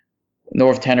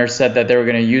Norv Tanner said that they were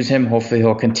going to use him. Hopefully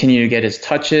he'll continue to get his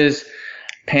touches.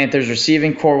 Panthers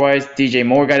receiving core wise, DJ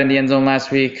Moore got in the end zone last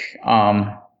week.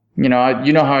 You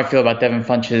know how I feel about Devin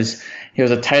Funchess. He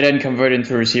was a tight end converted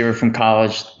into a receiver from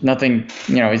college. Nothing,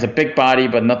 he's a big body,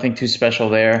 but nothing too special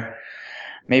there.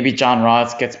 Maybe John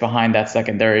Ross gets behind that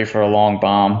secondary for a long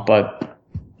bomb, but,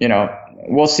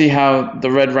 we'll see how the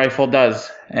Red Rifle does.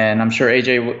 And I'm sure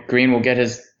AJ Green will get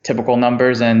his typical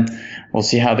numbers, and we'll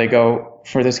see how they go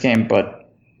for this game. But,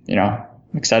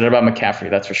 I'm excited about McCaffrey,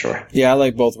 that's for sure. Yeah, I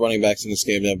like both running backs in this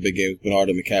game to have a big game with Bernard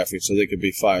and McCaffrey, so they could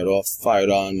be fired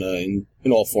on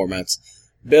in all formats.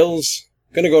 Bills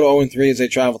going to go to 0-3 as they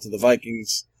travel to the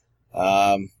Vikings.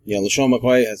 LaShawn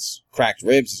McCoy has cracked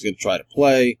ribs. He's going to try to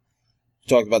play. We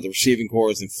talked about the receiving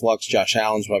corps in flux. Josh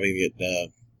Allen's probably going to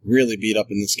get really beat up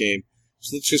in this game.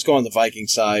 So let's just go on the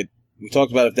Vikings side. We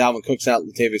talked about if Dalvin Cook's out,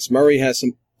 Latavius Murray has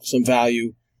some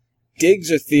value.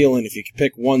 Diggs or Thielen, if you could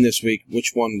pick one this week,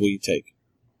 which one will you take?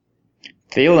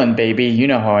 Thielen, baby. You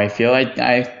know how I feel.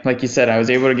 I like you said, I was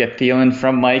able to get Thielen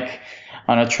from Mike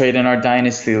on a trade in our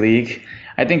Dynasty League.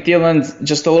 I think Thielen's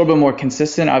just a little bit more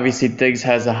consistent. Obviously, Diggs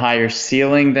has a higher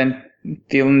ceiling than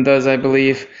Thielen does, I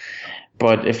believe.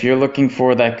 But if you're looking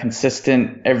for that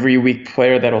consistent every week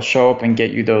player that'll show up and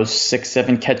get you those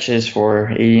 6-7 catches for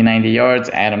 80, 90 yards,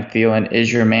 Adam Thielen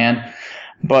is your man.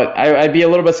 But I'd be a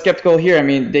little bit skeptical here. I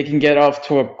mean, they can get off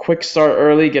to a quick start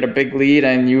early, get a big lead,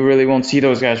 and you really won't see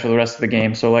those guys for the rest of the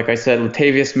game. So like I said,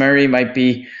 Latavius Murray might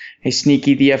be a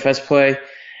sneaky DFS play.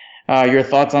 Your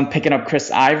thoughts on picking up Chris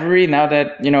Ivory now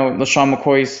that, LaShawn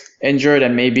McCoy's injured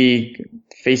and maybe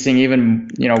facing even,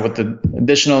 with the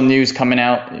additional news coming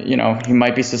out, he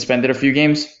might be suspended a few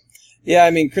games? Yeah,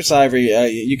 I mean, Chris Ivory,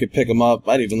 you could pick him up.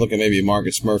 I'd even look at maybe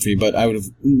Marcus Murphy, but I would have,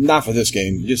 not for this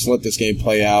game. Just let this game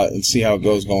play out and see how it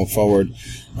goes going forward.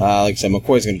 Like I said,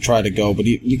 McCoy's going to try to go, but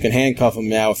you can handcuff him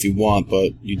now if you want,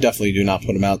 but you definitely do not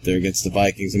put him out there against the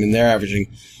Vikings. I mean, they're averaging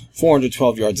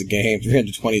 412 yards a game,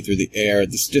 320 through the air.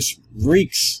 This just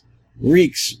reeks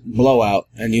blowout,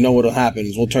 and you know what'll happen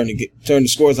is we'll turn the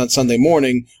scores on Sunday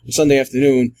morning or Sunday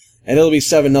afternoon, and it'll be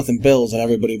 7-0 Bills, and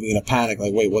everybody will be going to panic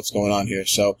like, wait, what's going on here?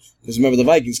 So, because remember, the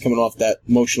Vikings coming off that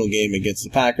emotional game against the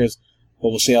Packers, but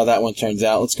we'll see how that one turns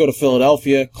out. Let's go to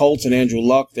Philadelphia. Colts and Andrew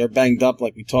Luck, they're banged up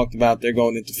like we talked about. They're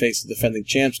going into face the defending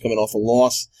champs, coming off a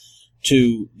loss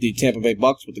to the Tampa Bay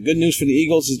Bucks. But the good news for the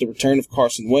Eagles is the return of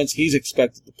Carson Wentz. He's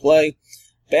expected to play.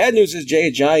 Bad news is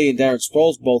Jay Ajayi and Darren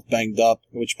Sproles both banged up,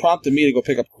 which prompted me to go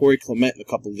pick up Corey Clement in a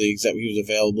couple of leagues that he was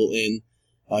available in.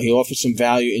 He offers some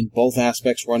value in both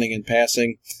aspects, running and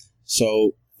passing.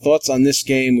 So, thoughts on this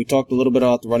game? We talked a little bit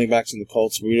about the running backs in the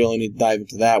Colts. We really need to dive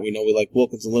into that. We know we like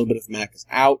Wilkins a little bit if Mack is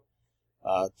out.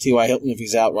 T.Y. Hilton, if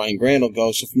he's out, Ryan Grant will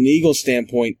go. So, from the Eagles'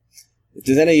 standpoint, if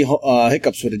there's any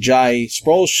hiccups with Ajayi,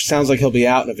 Sproles sounds like he'll be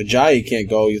out. And if Ajayi can't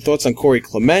go, your thoughts on Corey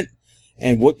Clement?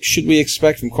 And what should we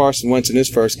expect from Carson Wentz in his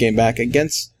first game back in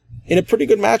a pretty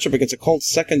good matchup against a Colts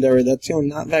secondary that's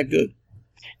not that good?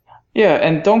 Yeah,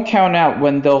 and don't count out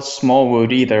Wendell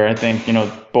Smallwood either. I think,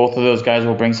 both of those guys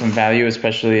will bring some value,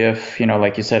 especially if,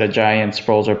 like you said, Ajayi and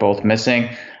Sproles are both missing.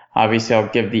 Obviously, I'll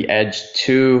give the edge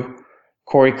to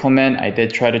Corey Clement. I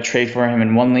did try to trade for him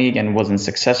in one league and wasn't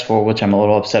successful, which I'm a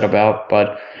little upset about.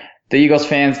 But the Eagles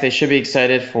fans, they should be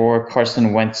excited for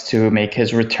Carson Wentz to make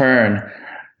his return,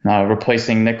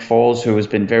 replacing Nick Foles, who has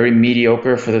been very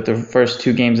mediocre for the first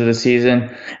 2 games of the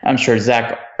season. I'm sure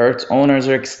Zach Ertz owners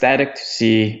are ecstatic to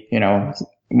see,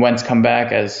 Wentz come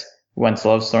back, as Wentz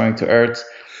loves throwing to Ertz.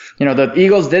 The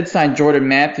Eagles did sign Jordan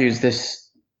Matthews this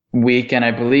week, and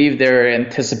I believe they're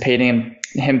anticipating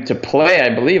him to play.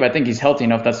 I think he's healthy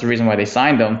enough. That's the reason why they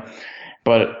signed him.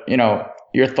 But,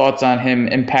 your thoughts on him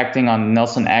impacting on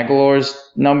Nelson Aguilar's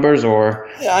numbers or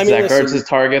Zach Ertz's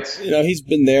targets? He's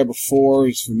been there before.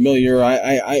 He's familiar.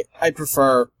 I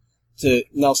prefer to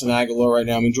Nelson Aguilar right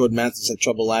now. Jordan Mathis had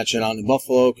trouble latching on in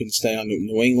Buffalo, couldn't stay on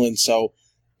New England. So,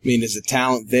 is the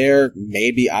talent there?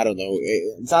 Maybe. I don't know.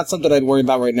 It's not something I'd worry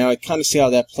about right now. I'd kind of see how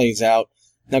that plays out.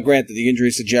 Now, granted, the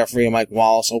injuries to Jeffrey and Mike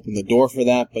Wallace opened the door for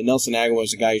that, but Nelson Aguilar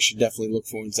is a guy you should definitely look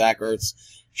for, and Zach Ertz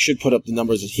should put up the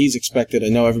numbers that he's expected. I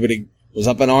know everybody was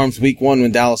up in arms week 1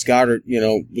 when Dallas Goedert,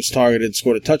 was targeted and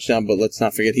scored a touchdown, but let's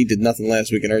not forget he did nothing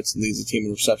last week, and Ertz leads the team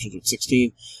in receptions with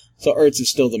 16. So Ertz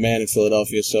is still the man in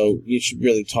Philadelphia, so you should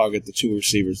really target the 2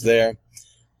 receivers there.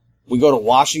 We go to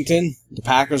Washington. The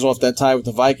Packers off that tie with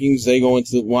the Vikings. They go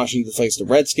into Washington to face the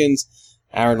Redskins.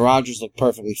 Aaron Rodgers looked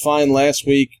perfectly fine last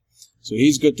week, so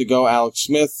he's good to go. Alex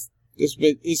Smith,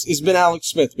 it's been Alex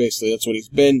Smith, basically. That's what he's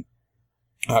been.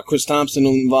 Chris Thompson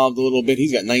involved a little bit.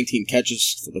 He's got 19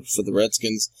 catches for the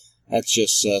Redskins. That's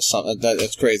just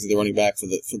that's crazy. They're running back for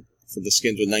the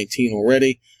Skins with 19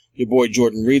 already. Your boy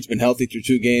Jordan Reed's been healthy through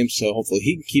 2 games, so hopefully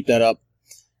he can keep that up.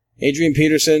 Adrian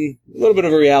Peterson, a little bit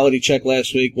of a reality check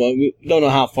last week. Well, we don't know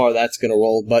how far that's going to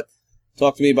roll, but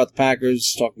talk to me about the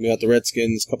Packers, talk to me about the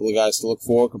Redskins, a couple of guys to look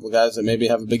for, a couple of guys that maybe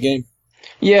have a big game.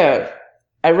 Yeah,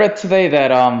 I read today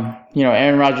that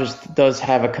Aaron Rodgers does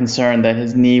have a concern that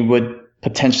his knee would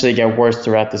potentially get worse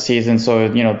throughout the season. So,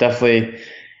 definitely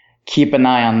keep an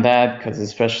eye on that, because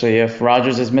especially if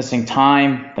Rodgers is missing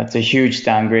time, that's a huge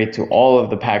downgrade to all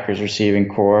of the Packers receiving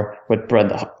core with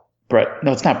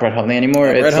no, it's not Brett Hundley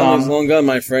anymore. Brett Hundley's long gone,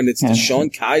 my friend. It's DeShone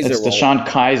Kizer. It's DeShone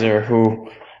Kizer, who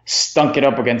stunk it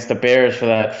up against the Bears for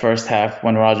that first half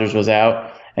when Rodgers was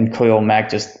out, and Khalil Mack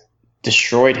just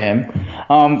destroyed him.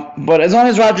 But as long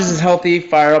as Rodgers is healthy,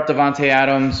 fire up Devontae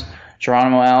Adams.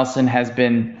 Geronimo Allison has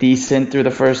been decent through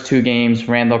the first 2 games.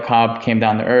 Randall Cobb came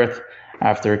down to earth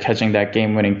after catching that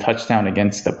game-winning touchdown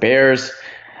against the Bears.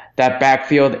 That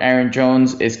backfield, Aaron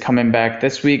Jones is coming back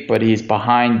this week, but he's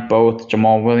behind both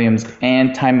Jamal Williams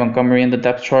and Ty Montgomery in the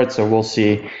depth chart, so we'll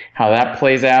see how that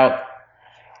plays out.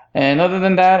 And other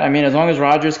than that, as long as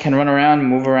Rodgers can run around,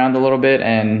 move around a little bit,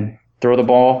 and throw the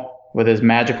ball with his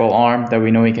magical arm that we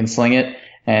know he can sling it,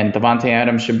 and Devontae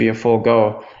Adams should be a full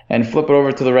go. And flip it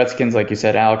over to the Redskins, like you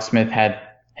said, Alex Smith had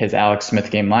his Alex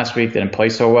Smith game last week, didn't play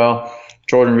so well.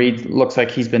 Jordan Reed looks like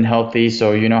he's been healthy,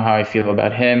 so you know how I feel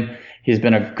about him. He's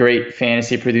been a great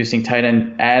fantasy producing tight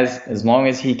end as long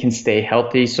as he can stay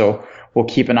healthy, so we'll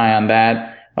keep an eye on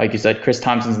that. Like you said, Chris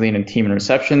Thompson's leading team in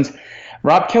receptions.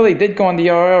 Rob Kelly did go on the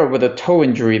IR with a toe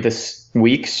injury this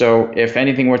week, so if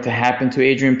anything were to happen to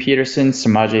Adrian Peterson,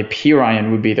 Samaje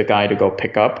Perine would be the guy to go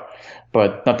pick up.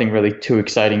 But nothing really too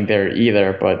exciting there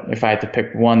either. But if I had to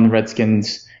pick one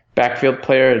Redskins backfield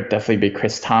player, it'd definitely be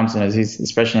Chris Thompson, as he's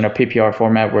especially in a PPR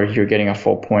format where you're getting a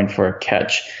full point for a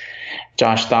catch.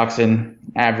 Josh Doxson,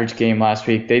 average game last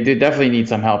week. They do definitely need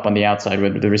some help on the outside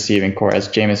with the receiving core, as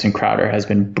Jamison Crowder has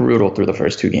been brutal through the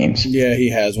first 2 games. Yeah, he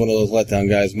has. One of those letdown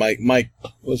guys. Mike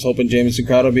was hoping Jamison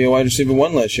Crowder would be a wide receiver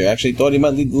 1 last year. Actually thought he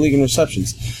might lead the league in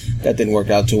receptions. That didn't work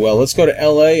out too well. Let's go to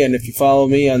L.A., and if you follow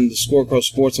me on the Scorecrow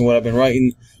Sports and what I've been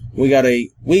writing, we got a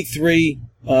Week 3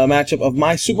 matchup of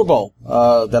my Super Bowl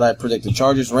that I predicted.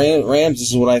 Chargers-Rams.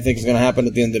 This is what I think is going to happen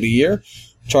at the end of the year.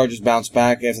 Chargers bounce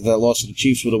back after that loss to the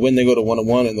Chiefs with a win. They go to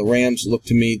 1-1, and the Rams look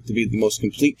to me to be the most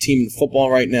complete team in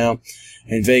football right now.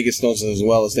 And Vegas knows it as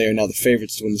well, as they are now the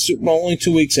favorites to win the Super Bowl. Only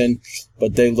 2 weeks in,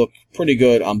 but they look pretty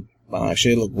good.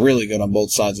 Actually, they look really good on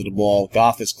both sides of the ball.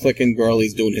 Goff is clicking.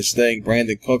 Gurley's doing his thing.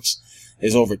 Brandon Cooks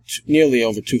is nearly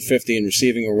over 250 in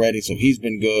receiving already, so he's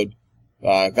been good.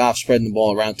 Goff spreading the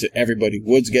ball around to everybody.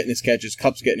 Woods getting his catches.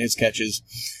 Kupp's getting his catches.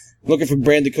 Looking for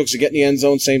Brandon Cooks to get in the end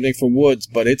zone. Same thing for Woods,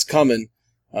 but it's coming.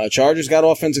 Chargers got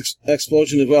offensive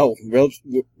explosion as well.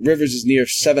 Rivers is near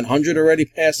 700 already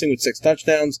passing with 6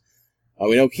 touchdowns.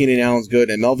 We know Keenan Allen's good,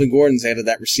 and Melvin Gordon's added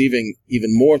that receiving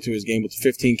even more to his game with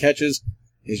 15 catches.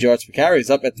 His yards per carry is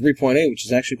up at 3.8, which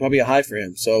is actually probably a high for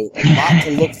him. So a lot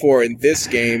to look for in this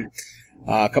game.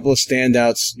 A couple of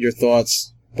standouts. Your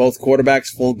thoughts? Both quarterbacks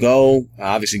full go.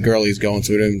 Obviously, Gurley's going,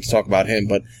 so we don't even talk about him.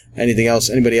 But anything else?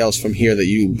 Anybody else from here that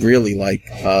you really like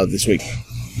this week?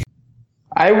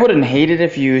 I wouldn't hate it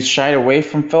if you shied away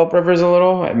from Phillip Rivers a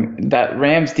little. That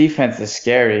Rams defense is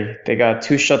scary. They got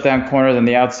 2 shutdown corners on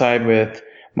the outside with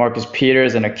Marcus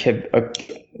Peters and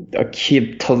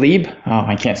Aqib Talib. Oh,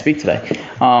 I can't speak today.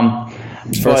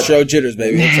 First show jitters,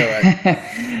 baby. That's all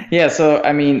right. Yeah, so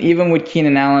even with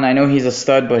Keenan Allen, I know he's a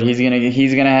stud, but he's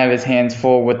gonna have his hands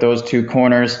full with those 2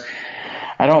 corners.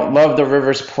 I don't love the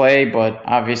Rivers play, but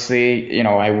obviously,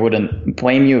 I wouldn't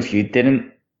blame you if you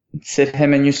didn't sit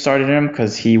him and you started him,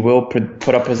 because he will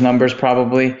put up his numbers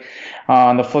probably.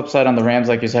 On the flip side, on the Rams,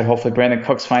 like you said, hopefully Brandon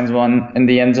Cooks finds one in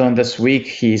the end zone this week.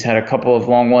 He's had a couple of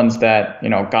long ones that,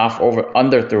 Goff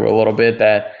underthrew a little bit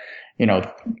that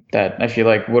I feel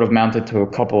like would have mounted to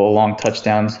a couple of long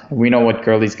touchdowns. We know what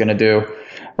Gurley's going to do.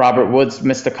 Robert Woods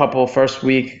missed a couple first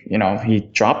week. He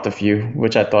dropped a few,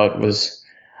 which I thought was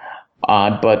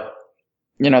odd. But,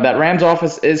 that Rams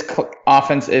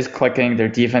offense is clicking. Their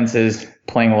defense is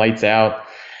playing lights out.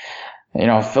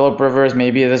 Phillip Rivers,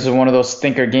 maybe this is one of those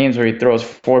stinker games where he throws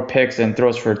 4 picks and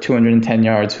throws for 210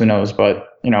 yards. Who knows? But,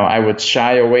 I would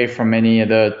shy away from any of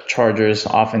the Chargers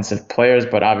offensive players.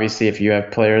 But obviously, if you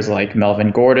have players like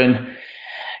Melvin Gordon,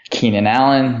 Keenan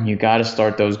Allen, you got to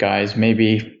start those guys.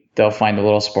 Maybe they'll find a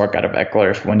little spark out of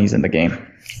Eckler when he's in the game.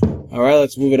 All right,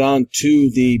 let's move it on to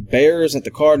the Bears at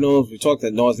the Cardinals. We talked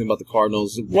ad nauseam about the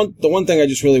Cardinals. The one thing I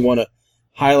just really want to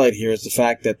highlight here is the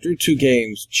fact that through 2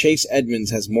 games, Chase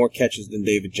Edmonds has more catches than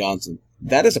David Johnson.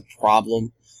 That is a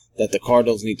problem that the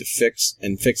Cardinals need to fix,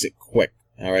 and fix it quick.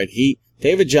 All right,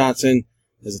 David Johnson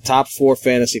is a top 4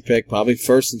 fantasy pick, probably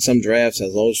first in some drafts,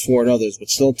 as low as 4 in others, but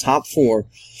still top 4,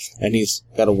 and he's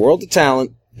got a world of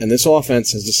talent, and this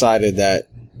offense has decided that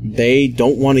they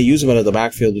don't want to use him out of the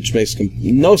backfield, which makes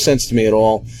no sense to me at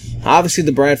all. Obviously,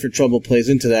 the Bradford trouble plays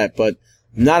into that, but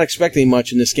I'm not expecting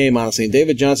much in this game, honestly. And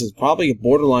David Johnson is probably a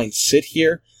borderline sit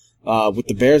here with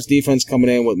the Bears defense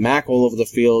coming in with Mack all over the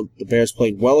field. The Bears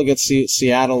played well against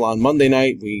Seattle on Monday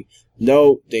night. We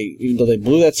know even though they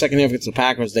blew that second half against the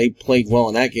Packers, they played well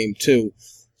in that game too.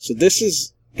 So this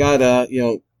has got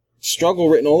struggle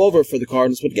written all over it for the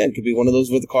Cardinals. But again, it could be one of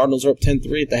those where the Cardinals are up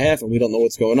 10-3 at the half and we don't know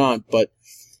what's going on. But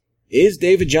is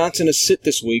David Johnson a sit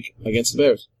this week against the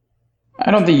Bears? I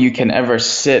don't think you can ever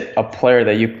sit a player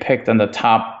that you picked on the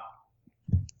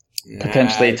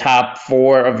potentially top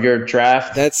 4 of your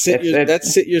draft. That's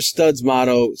sit your studs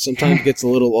motto sometimes gets a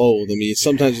little old. I mean,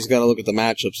 sometimes you just got to look at the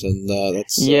matchups, and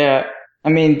that's yeah. I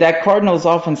mean, that Cardinals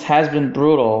offense has been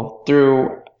brutal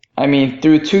through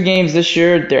 2 games this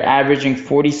year. They're averaging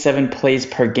 47 plays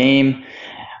per game,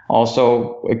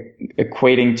 also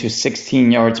equating to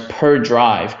 16 yards per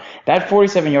drive. That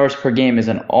 47 yards per game is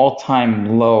an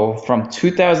all-time low. From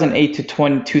 2008 to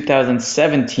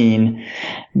 2017,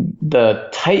 the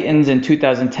Titans in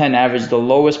 2010 averaged the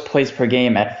lowest plays per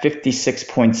game at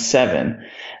 56.7.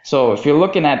 So if you're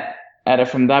looking at it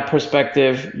from that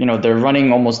perspective, they're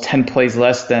running almost 10 plays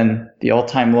less than the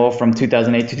all-time low from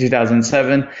 2008 to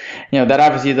 2007. That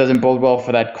obviously doesn't bode well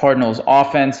for that Cardinals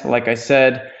offense. Like I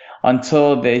said,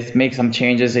 until they make some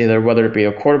changes, either whether it be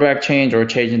a quarterback change or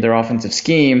changing their offensive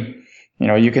scheme,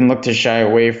 you can look to shy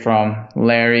away from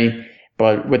Larry.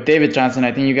 But with David Johnson,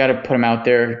 I think you got to put him out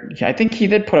there. I think he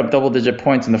did put up double-digit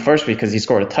points in the first week because he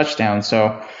scored a touchdown.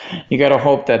 So you got to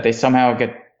hope that they somehow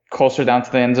get closer down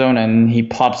to the end zone and he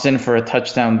pops in for a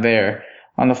touchdown there.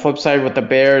 On the flip side with the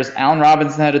Bears, Allen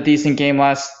Robinson had a decent game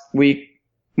last week,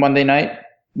 Monday night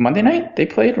they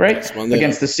played, right?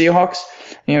 Against the Seahawks.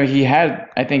 He had,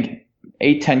 I think,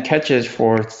 8-10 catches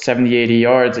for 70-80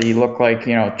 yards. He looked like,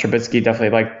 Trubisky definitely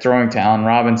liked throwing to Allen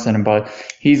Robinson, but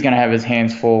he's going to have his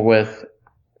hands full with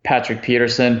Patrick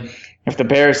Peterson. If the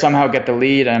Bears somehow get the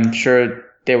lead, I'm sure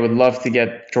they would love to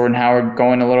get Jordan Howard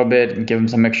going a little bit and give him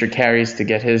some extra carries to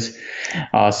get his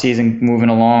season moving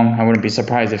along. I wouldn't be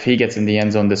surprised if he gets in the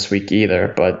end zone this week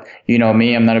either. But you know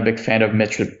me, I'm not a big fan of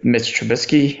Mitch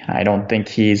Trubisky. I don't think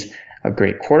he's a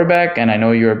great quarterback, and I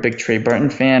know you're a big Trey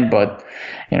Burton fan, but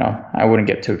I wouldn't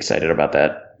get too excited about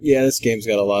that. Yeah, this game's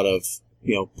got a lot of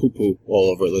poo-poo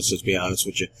all over it. Let's just be honest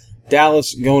with you.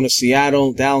 Dallas going to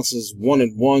Seattle. Dallas is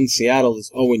 1-1. Seattle is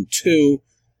 0-2.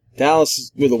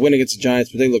 Dallas with a win against the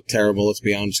Giants, but they look terrible. Let's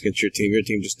be honest against your team. Your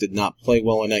team just did not play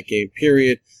well in that game.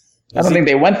 Period. I don't think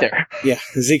they went there. Yeah,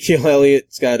 Ezekiel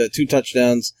Elliott's got 2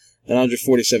 touchdowns.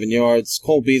 147 yards.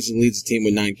 Cole Beasley leads the team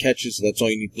with 9 catches, so that's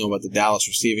all you need to know about the Dallas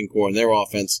receiving core and their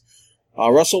offense.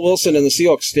 Russell Wilson and the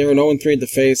Seahawks staring 0-3 at the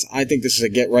face. I think this is a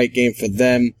get-right game for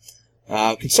them.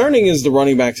 Concerning is the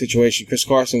running back situation. Chris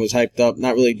Carson was hyped up,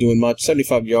 not really doing much.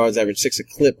 75 yards, averaged 6 a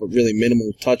clip, but really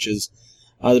minimal touches.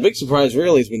 The big surprise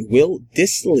really has been Will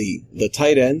Dissly, the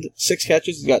tight end. 6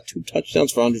 catches, he's got 2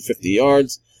 touchdowns for 150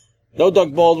 yards. No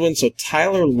Doug Baldwin, so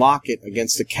Tyler Lockett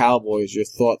against the Cowboys. Your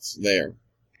thoughts there?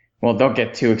 Well, don't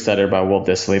get too excited about Will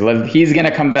Dissly. He's going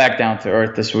to come back down to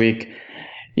earth this week.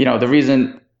 The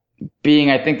reason being,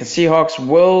 I think the Seahawks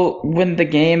will win the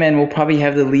game and will probably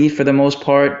have the lead for the most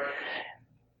part.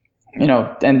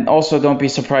 And also don't be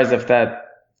surprised if that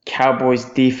Cowboys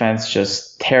defense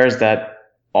just tears that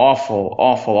awful,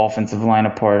 awful offensive line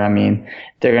apart. I mean,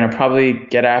 they're going to probably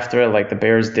get after it like the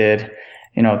Bears did.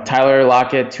 Tyler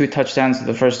Lockett, 2 touchdowns in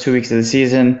the first 2 weeks of the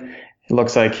season. It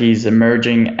looks like he's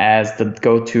emerging as the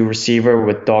go-to receiver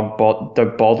with Doug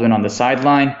Baldwin on the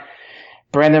sideline.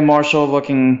 Brandon Marshall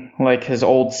looking like his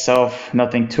old self.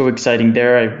 Nothing too exciting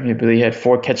there. I believe he had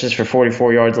 4 catches for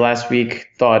 44 yards last week.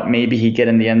 Thought maybe he'd get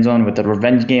in the end zone with the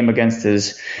revenge game against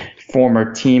his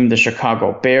former team, the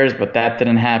Chicago Bears, but that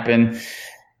didn't happen.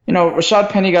 Rashad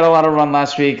Penny got a lot of run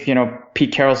last week.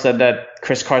 Pete Carroll said that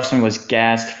Chris Carson was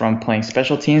gassed from playing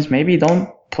special teams. Maybe don't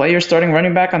play your starting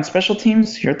running back on special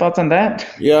teams. Your thoughts on that?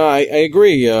 Yeah, I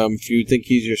agree. If you think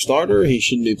he's your starter, he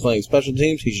shouldn't be playing special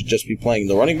teams. He should just be playing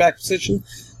the running back position.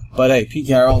 But hey, Pete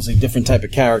Carroll's a different type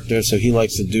of character, so he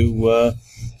likes to do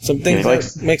some things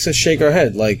that makes us shake our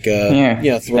head, like throw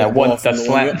the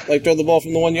ball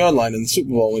from the 1 yard line in the Super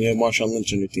Bowl when you have Marshawn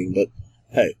Lynch on your team. But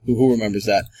hey, who remembers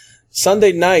that?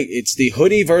 Sunday night, it's the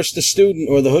hoodie versus the student,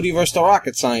 or the hoodie versus the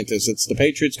rocket scientist. It's the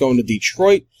Patriots going to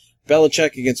Detroit.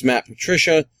 Belichick against Matt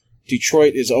Patricia.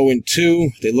 Detroit is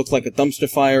 0-2. They look like a dumpster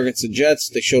fire against the Jets.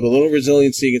 They showed a little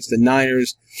resiliency against the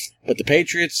Niners. But the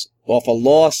Patriots, off a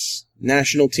loss,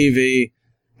 national TV,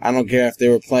 I don't care if they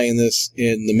were playing this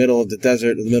in the middle of the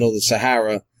desert, in the middle of the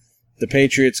Sahara. The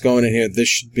Patriots going in here, this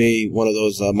should be one of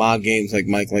those mob games like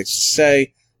Mike likes to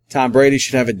say. Tom Brady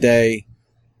should have a day.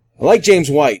 I like James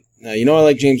White. Now, I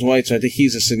like James White, so I think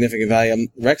he's a significant value.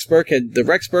 The Rex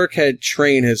Burkhead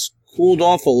train has cooled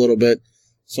off a little bit.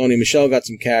 Sony Michel got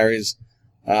some carries.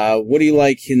 What do you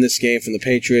like in this game from the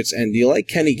Patriots? And do you like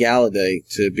Kenny Galladay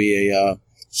to be a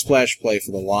splash play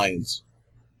for the Lions?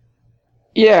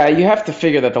 Yeah, you have to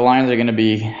figure that the Lions are going to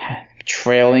be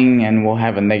trailing and will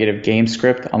have a negative game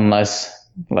script unless,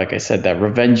 like I said, that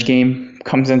revenge game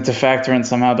comes into factor and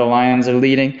somehow the Lions are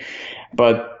leading.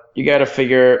 But you got to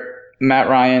figure Matt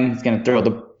Ryan is going to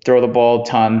throw the ball a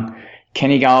ton.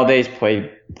 Kenny Galladay's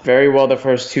played very well the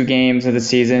first 2 games of the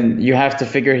season. You have to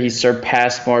figure he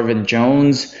surpassed Marvin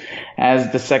Jones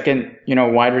as the second,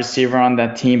 wide receiver on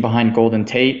that team behind Golden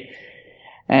Tate.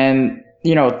 And,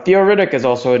 Theo Riddick is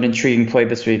also an intriguing play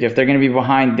this week. If they're going to be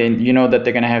behind, then that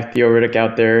they're going to have Theo Riddick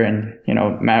out there, and,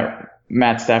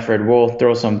 Matt Stafford will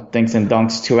throw some dinks and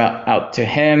dunks out to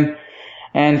him.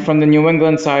 And from the New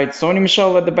England side, Sony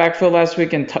Michel led the backfield last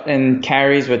week in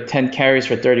carries with 10 carries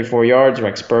for 34 yards.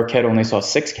 Rex Burkhead only saw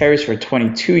 6 carries for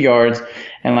 22 yards.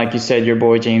 And like you said, your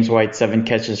boy James White, 7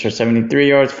 catches for 73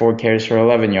 yards, 4 carries for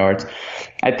 11 yards.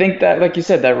 I think that, like you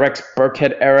said, that Rex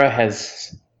Burkhead era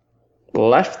has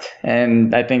left.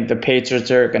 And I think the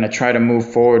Patriots are going to try to move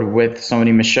forward with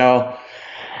Sony Michel.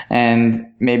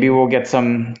 And maybe we'll get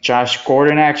some Josh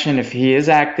Gordon action if he is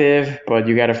active. But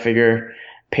you got to figure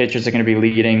Patriots are going to be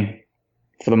leading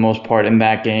for the most part in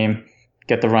that game,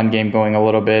 get the run game going a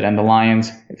little bit. And the Lions,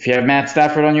 if you have Matt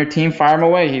Stafford on your team, fire him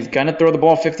away. He's going to throw the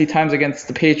ball 50 times against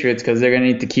the Patriots because they're going to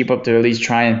need to keep up to at least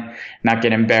try and not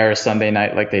get embarrassed Sunday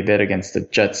night like they did against the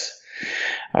Jets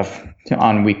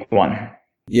on week 1.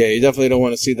 Yeah, you definitely don't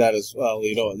want to see that as well.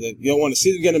 You don't want to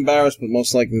see them get embarrassed, but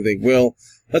most likely they will.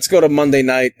 Let's go to Monday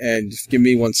night, and just give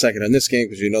me 1 second on this game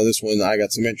because this one I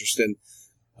got some interest in.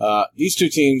 These 2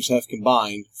 teams have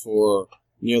combined for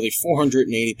nearly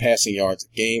 480 passing yards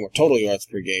a game, or total yards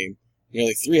per game,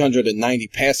 nearly 390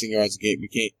 passing yards a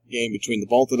game between the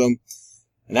both of them.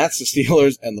 And that's the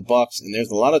Steelers and the Bucs. And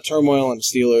there's a lot of turmoil on the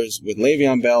Steelers with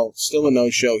Le'Veon Bell still a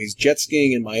no-show. He's jet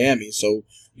skiing in Miami, so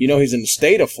he's in the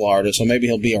state of Florida, so maybe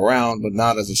he'll be around, but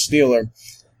not as a Steeler.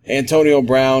 Antonio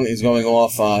Brown is going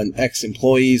off on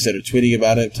ex-employees that are tweeting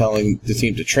about it, telling the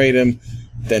team to trade him.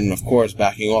 Then, of course,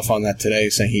 backing off on that today,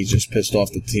 saying he's just pissed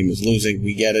off that the team is losing.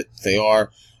 We get it. They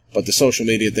are. But the social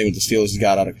media thing with the Steelers has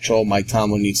got out of control. Mike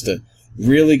Tomlin needs to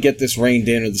really get this reined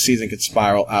in or the season could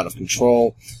spiral out of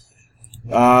control.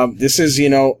 This is,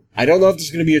 I don't know if this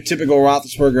is going to be your typical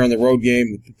Roethlisberger on the road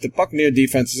game. The Buccaneer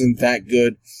defense isn't that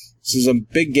good. This is a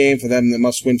big game for them, a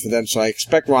must-win for them, so I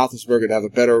expect Roethlisberger to have a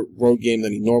better road game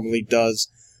than he normally does.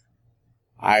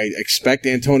 I expect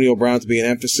Antonio Brown to be an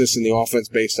emphasis in the offense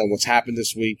based on what's happened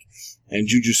this week. And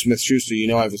Juju Smith-Schuster,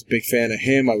 I was a big fan of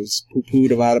him. I was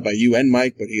poo-pooed about it by you and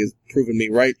Mike, but he has proven me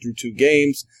right through 2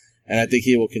 games, and I think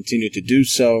he will continue to do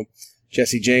so.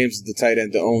 Jesse James is the tight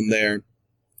end to own there.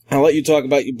 I'll let you talk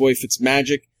about your boy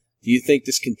Fitzmagic. Do you think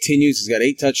this continues? He's got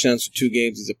 8 touchdowns for 2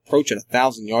 games. He's approaching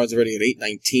 1,000 yards already at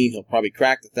 819. He'll probably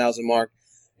crack the 1,000 mark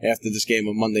after this game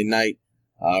on Monday night.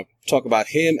 Talk about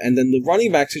him. And then the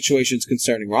running back situation is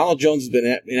concerning. Ronald Jones has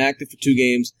been inactive for 2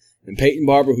 games. And Peyton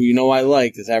Barber, who I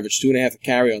like, has averaged 2.5 a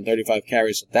carry on 35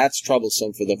 carries. So that's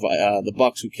troublesome for the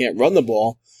Bucs, who can't run the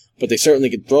ball, but they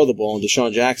certainly can throw the ball. And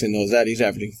Deshaun Jackson knows that. He's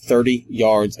averaging 30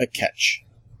 yards a catch.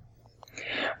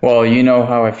 Well, you know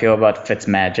how I feel about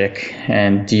Fitzmagic,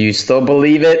 and do you still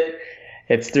believe it?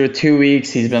 It's through 2 weeks.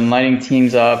 He's been lighting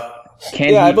teams up.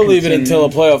 I believe it until a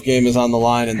playoff game is on the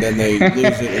line, and then they lose it,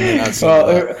 and they're not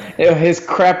so well, his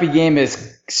crappy game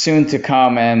is soon to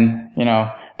come, and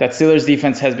that Steelers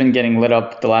defense has been getting lit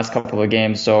up the last couple of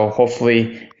games. So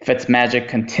hopefully Fitzmagic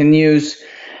continues.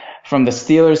 From the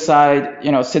Steelers side,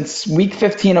 since week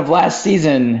 15 of last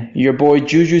season, your boy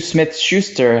Juju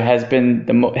Smith-Schuster has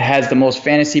the most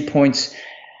fantasy points,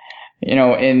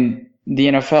 in the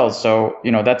NFL. So,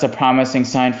 that's a promising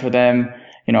sign for them.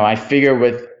 I figure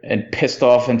with a pissed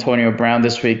off Antonio Brown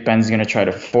this week, Ben's going to try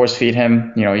to force feed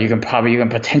him. You can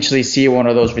potentially see one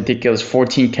of those ridiculous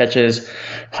 14 catches,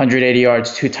 180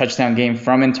 yards, 2 touchdown game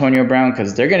from Antonio Brown,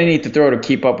 because they're going to need to throw to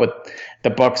keep up with the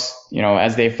Bucs,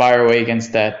 as they fire away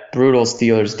against that brutal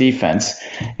Steelers defense.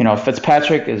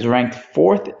 Fitzpatrick is ranked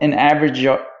 4th in average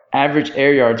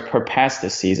air yards per pass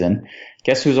this season.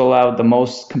 Guess who's allowed the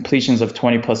most completions of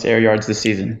 20-plus air yards this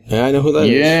season? Yeah, I know who that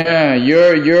is. Yeah,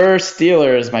 you're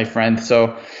Steelers, my friend.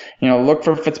 So, look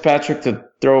for Fitzpatrick to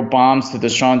throw bombs to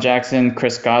Deshaun Jackson,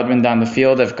 Chris Godwin down the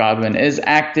field if Godwin is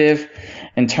active.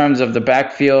 In terms of the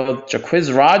backfield,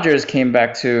 Jacquizz Rodgers came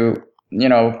back to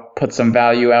put some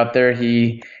value out there.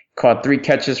 He caught 3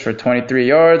 catches for 23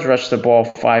 yards, rushed the ball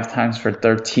 5 times for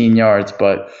 13 yards.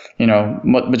 But,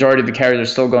 majority of the carries are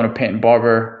still going to Peyton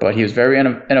Barber, but he was very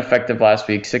ineffective last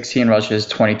week. 16 rushes,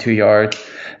 22 yards,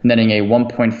 netting a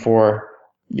 1.4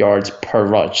 yards per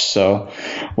rush. So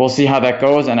we'll see how that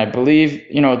goes. And I believe,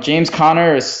 James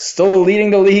Conner is still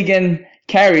leading the league in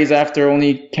carries after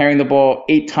only carrying the ball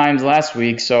 8 times last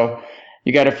week. So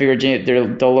you got to figure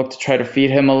they'll look to try to feed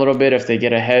him a little bit if they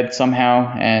get ahead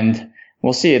somehow. And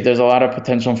we'll see. There's a lot of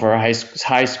potential for a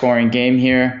high-scoring game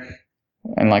here.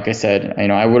 And like I said,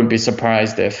 I wouldn't be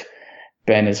surprised if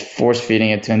Ben is force-feeding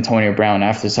it to Antonio Brown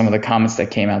after some of the comments that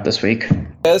came out this week.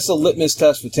 Yeah, it's a litmus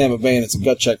test for Tampa Bay, and it's a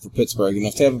gut check for Pittsburgh.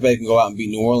 If Tampa Bay can go out and beat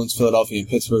New Orleans, Philadelphia, and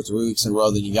Pittsburgh 3 weeks in a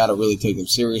row, then you got to really take them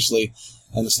seriously.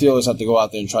 And the Steelers have to go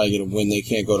out there and try to get a win. They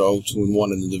can't go to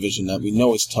 0-2-1 in the division that we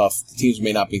know is tough. The teams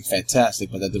may not be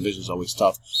fantastic, but that division is always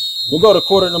tough. We'll go to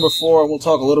quarter number 4, and we'll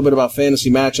talk a little bit about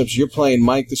fantasy matchups. You're playing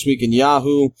Mike this week in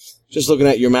Yahoo. Just looking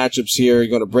at your matchups here, you're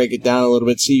going to break it down a little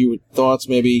bit, see your thoughts,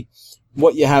 maybe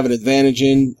what you have an advantage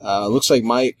in. Looks like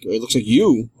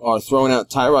you are throwing out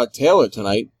Tyrod Taylor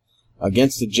tonight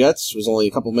against the Jets. It was only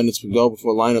a couple minutes to go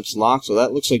before lineups locked, so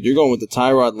that looks like you're going with the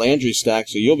Tyrod Landry stack,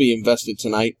 so you'll be invested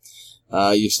tonight.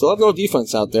 You still have no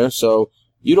defense out there, so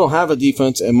you don't have a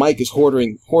defense, and Mike is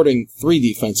hoarding 3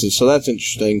 defenses, so that's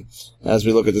interesting as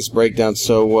we look at this breakdown.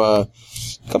 So a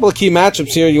couple of key matchups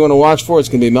here you want to watch for. It's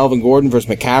going to be Melvin Gordon versus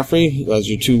McCaffrey as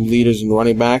your 2 leaders in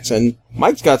running backs, and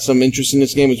Mike's got some interest in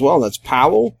this game as well. That's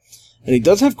Powell, and he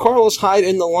does have Carlos Hyde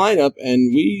in the lineup,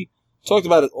 and we talked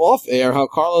about it off air, how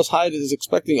Carlos Hyde is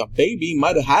expecting a baby,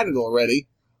 might have had it already,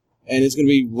 and is going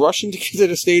to be rushing to get to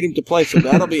the stadium to play, so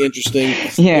that'll be interesting.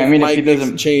 Yeah, Mike if he doesn't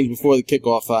makes a change before the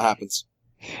kickoff happens.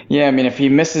 Yeah, if he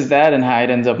misses that and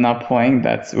Hyde ends up not playing,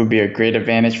 that would be a great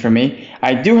advantage for me.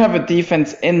 I do have a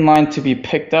defense in line to be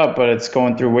picked up, but it's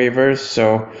going through waivers,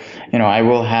 so I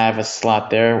will have a slot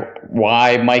there.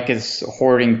 Why Mike is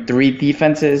hoarding 3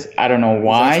 defenses, I don't know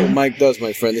why. That's what Mike does,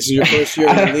 my friend. This is your first year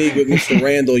in the league with Mr.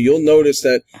 Randall. You'll notice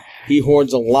that he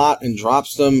hoards a lot and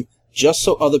drops them just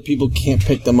so other people can't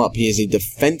pick them up. He is a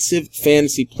defensive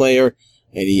fantasy player,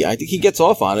 and I think he gets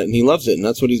off on it, and he loves it, and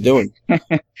that's what he's doing.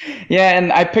 Yeah,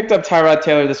 and I picked up Tyrod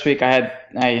Taylor this week. I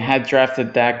had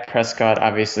drafted Dak Prescott,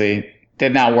 obviously.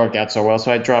 Did not work out so well,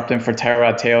 so I dropped him for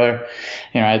Tyrod Taylor.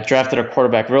 I drafted a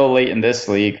quarterback real late in this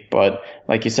league, but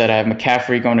like you said, I have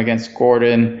McCaffrey going against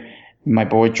Gordon, my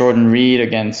boy Jordan Reed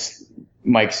against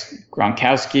Mike's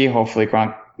Gronkowski. Hopefully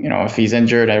if he's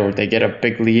injured or they get a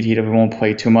big lead, he won't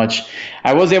play too much.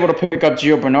 I was able to pick up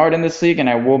Gio Bernard in this league, and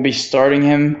I will be starting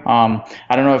him. I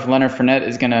don't know if Leonard Fournette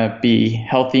is going to be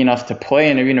healthy enough to play,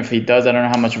 and even if he does, I don't know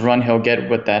how much run he'll get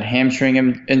with that hamstring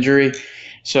injury.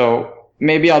 So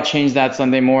maybe I'll change that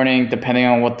Sunday morning, depending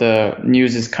on what the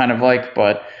news is kind of like.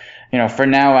 But, for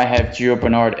now, I have Gio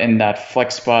Bernard in that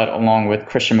flex spot along with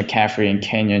Christian McCaffrey and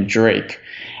Kenyon Drake.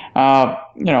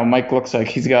 Mike looks like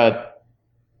he's got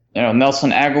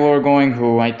Nelson Aguilar going,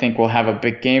 who I think will have a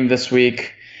big game this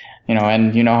week.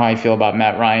 And you know how I feel about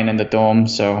Matt Ryan in the Dome.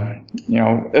 So,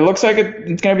 it looks like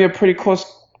it's going to be a pretty close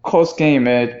game.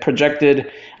 I'm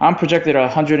projected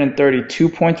 132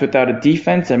 points without a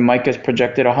defense, and Mike is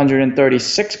projected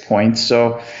 136 points.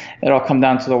 So it'll come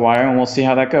down to the wire, and we'll see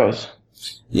how that goes.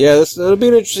 Yeah, it'll be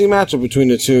an interesting matchup between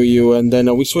the two of you, and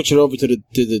then we switch it over to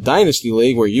the Dynasty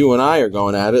League, where you and I are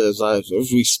going at it. As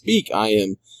we speak, I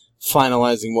am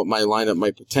finalizing what my lineup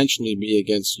might potentially be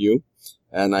against you.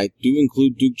 And I do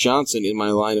include Duke Johnson in my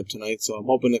lineup tonight, so I'm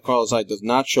hoping that Carlos Hyde does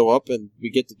not show up and we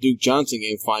get the Duke Johnson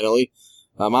game finally.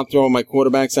 I'm throwing my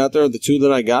quarterbacks out there. The two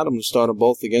that I got, I'm going to start them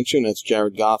both against you, and that's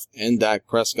Jared Goff and Dak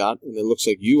Prescott. And it looks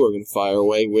like you are going to fire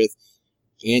away with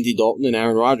Andy Dalton and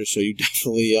Aaron Rodgers, so you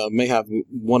definitely may have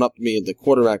one-upped me at the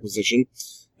quarterback position.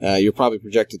 You're probably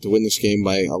projected to win this game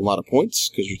by a lot of points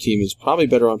because your team is probably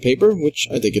better on paper, which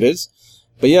I think it is.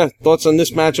 But yeah, thoughts on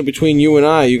this matchup between you and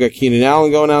I? You got Keenan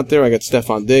Allen going out there. I got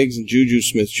Stephon Diggs and Juju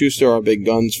Smith-Schuster are big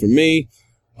guns for me.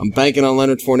 I'm banking on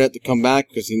Leonard Fournette to come back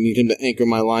because I need him to anchor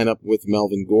my lineup with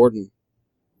Melvin Gordon.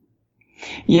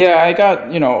 Yeah, I got,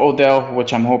 Odell,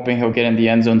 which I'm hoping he'll get in the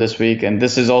end zone this week. And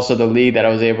this is also the lead that I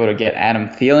was able to get Adam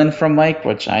Thielen from Mike,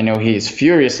 which I know he's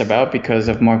furious about because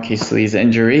of Marquise Lee's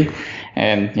injury.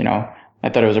 And, I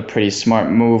thought it was a pretty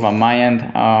smart move on my end.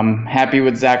 Happy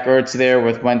with Zach Ertz there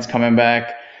with Wentz coming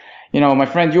back. My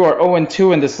friend, you are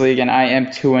 0-2 in this league, and I am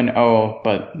 2-0.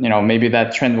 But, maybe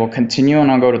that trend will continue,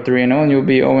 and I'll go to 3-0, and you'll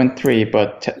be 0-3.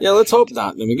 But yeah, let's hope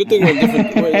not. I mean, good thing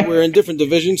we're in different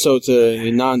divisions, so it's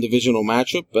a non-divisional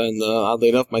matchup. And oddly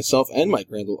enough, myself and Mike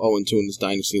Randall 0-2 in this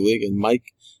Dynasty League, and Mike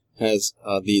has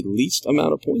the least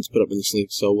amount of points put up in this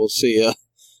league. So we'll see,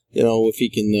 if he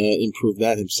can improve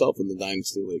that himself in the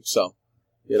Dynasty League. So,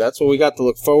 yeah, that's what we got to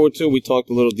look forward to. We talked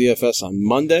a little DFS on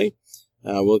Monday.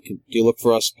 You look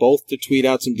for us both to tweet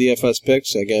out some DFS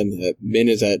picks. Again, Min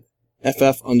is at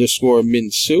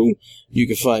FF_Minsu. You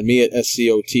can find me at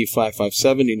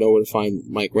SCOT557. You know where to find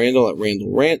Mike Randall at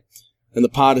Randall Rant. And the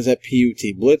pod is at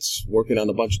PUT Blitz. Working on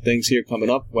a bunch of things here coming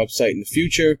up. Website in the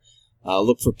future.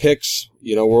 Look for picks.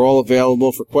 We're all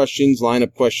available for questions,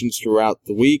 lineup questions throughout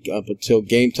the week up until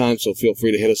game time. So feel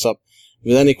free to hit us up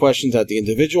with any questions at the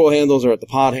individual handles or at the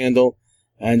pod handle.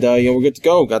 And, we're good to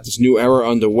go. Got this new era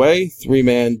underway.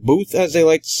 3-man booth, as they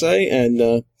like to say.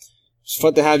 And it's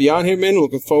fun to have you on here, man.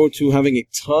 Looking forward to having a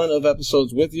ton of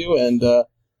episodes with you. And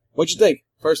what'd you think?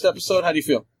 First episode, how do you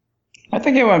feel? I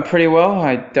think it went pretty well.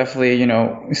 I definitely,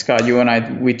 Scott, you and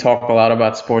I, we talk a lot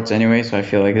about sports anyway, so I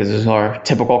feel like this is our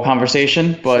typical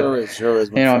conversation. But, sure is.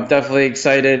 I'm definitely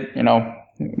excited.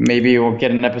 Maybe we'll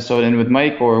get an episode in with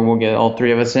Mike or we'll get all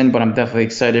three of us in. But I'm definitely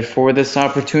excited for this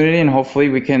opportunity, and hopefully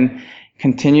we can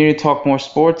continue to talk more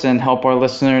sports and help our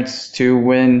listeners to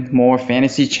win more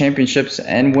fantasy championships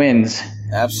and wins.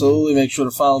 Absolutely. Make sure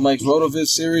to follow Mike's RotoViz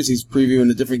series. He's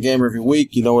previewing a different game every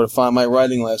week. You know where to find my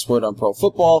writing, Last Word on Pro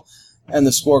Football. And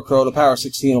the Score Crow, the Power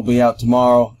 16 will be out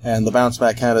tomorrow, and the Bounce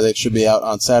Back Candidate should be out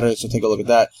on Saturday, so take a look at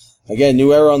that. Again,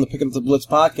 new era on the Picking Up the Blitz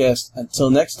podcast.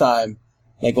 Until next time,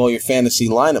 make all your fantasy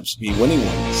lineups be winning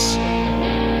ones.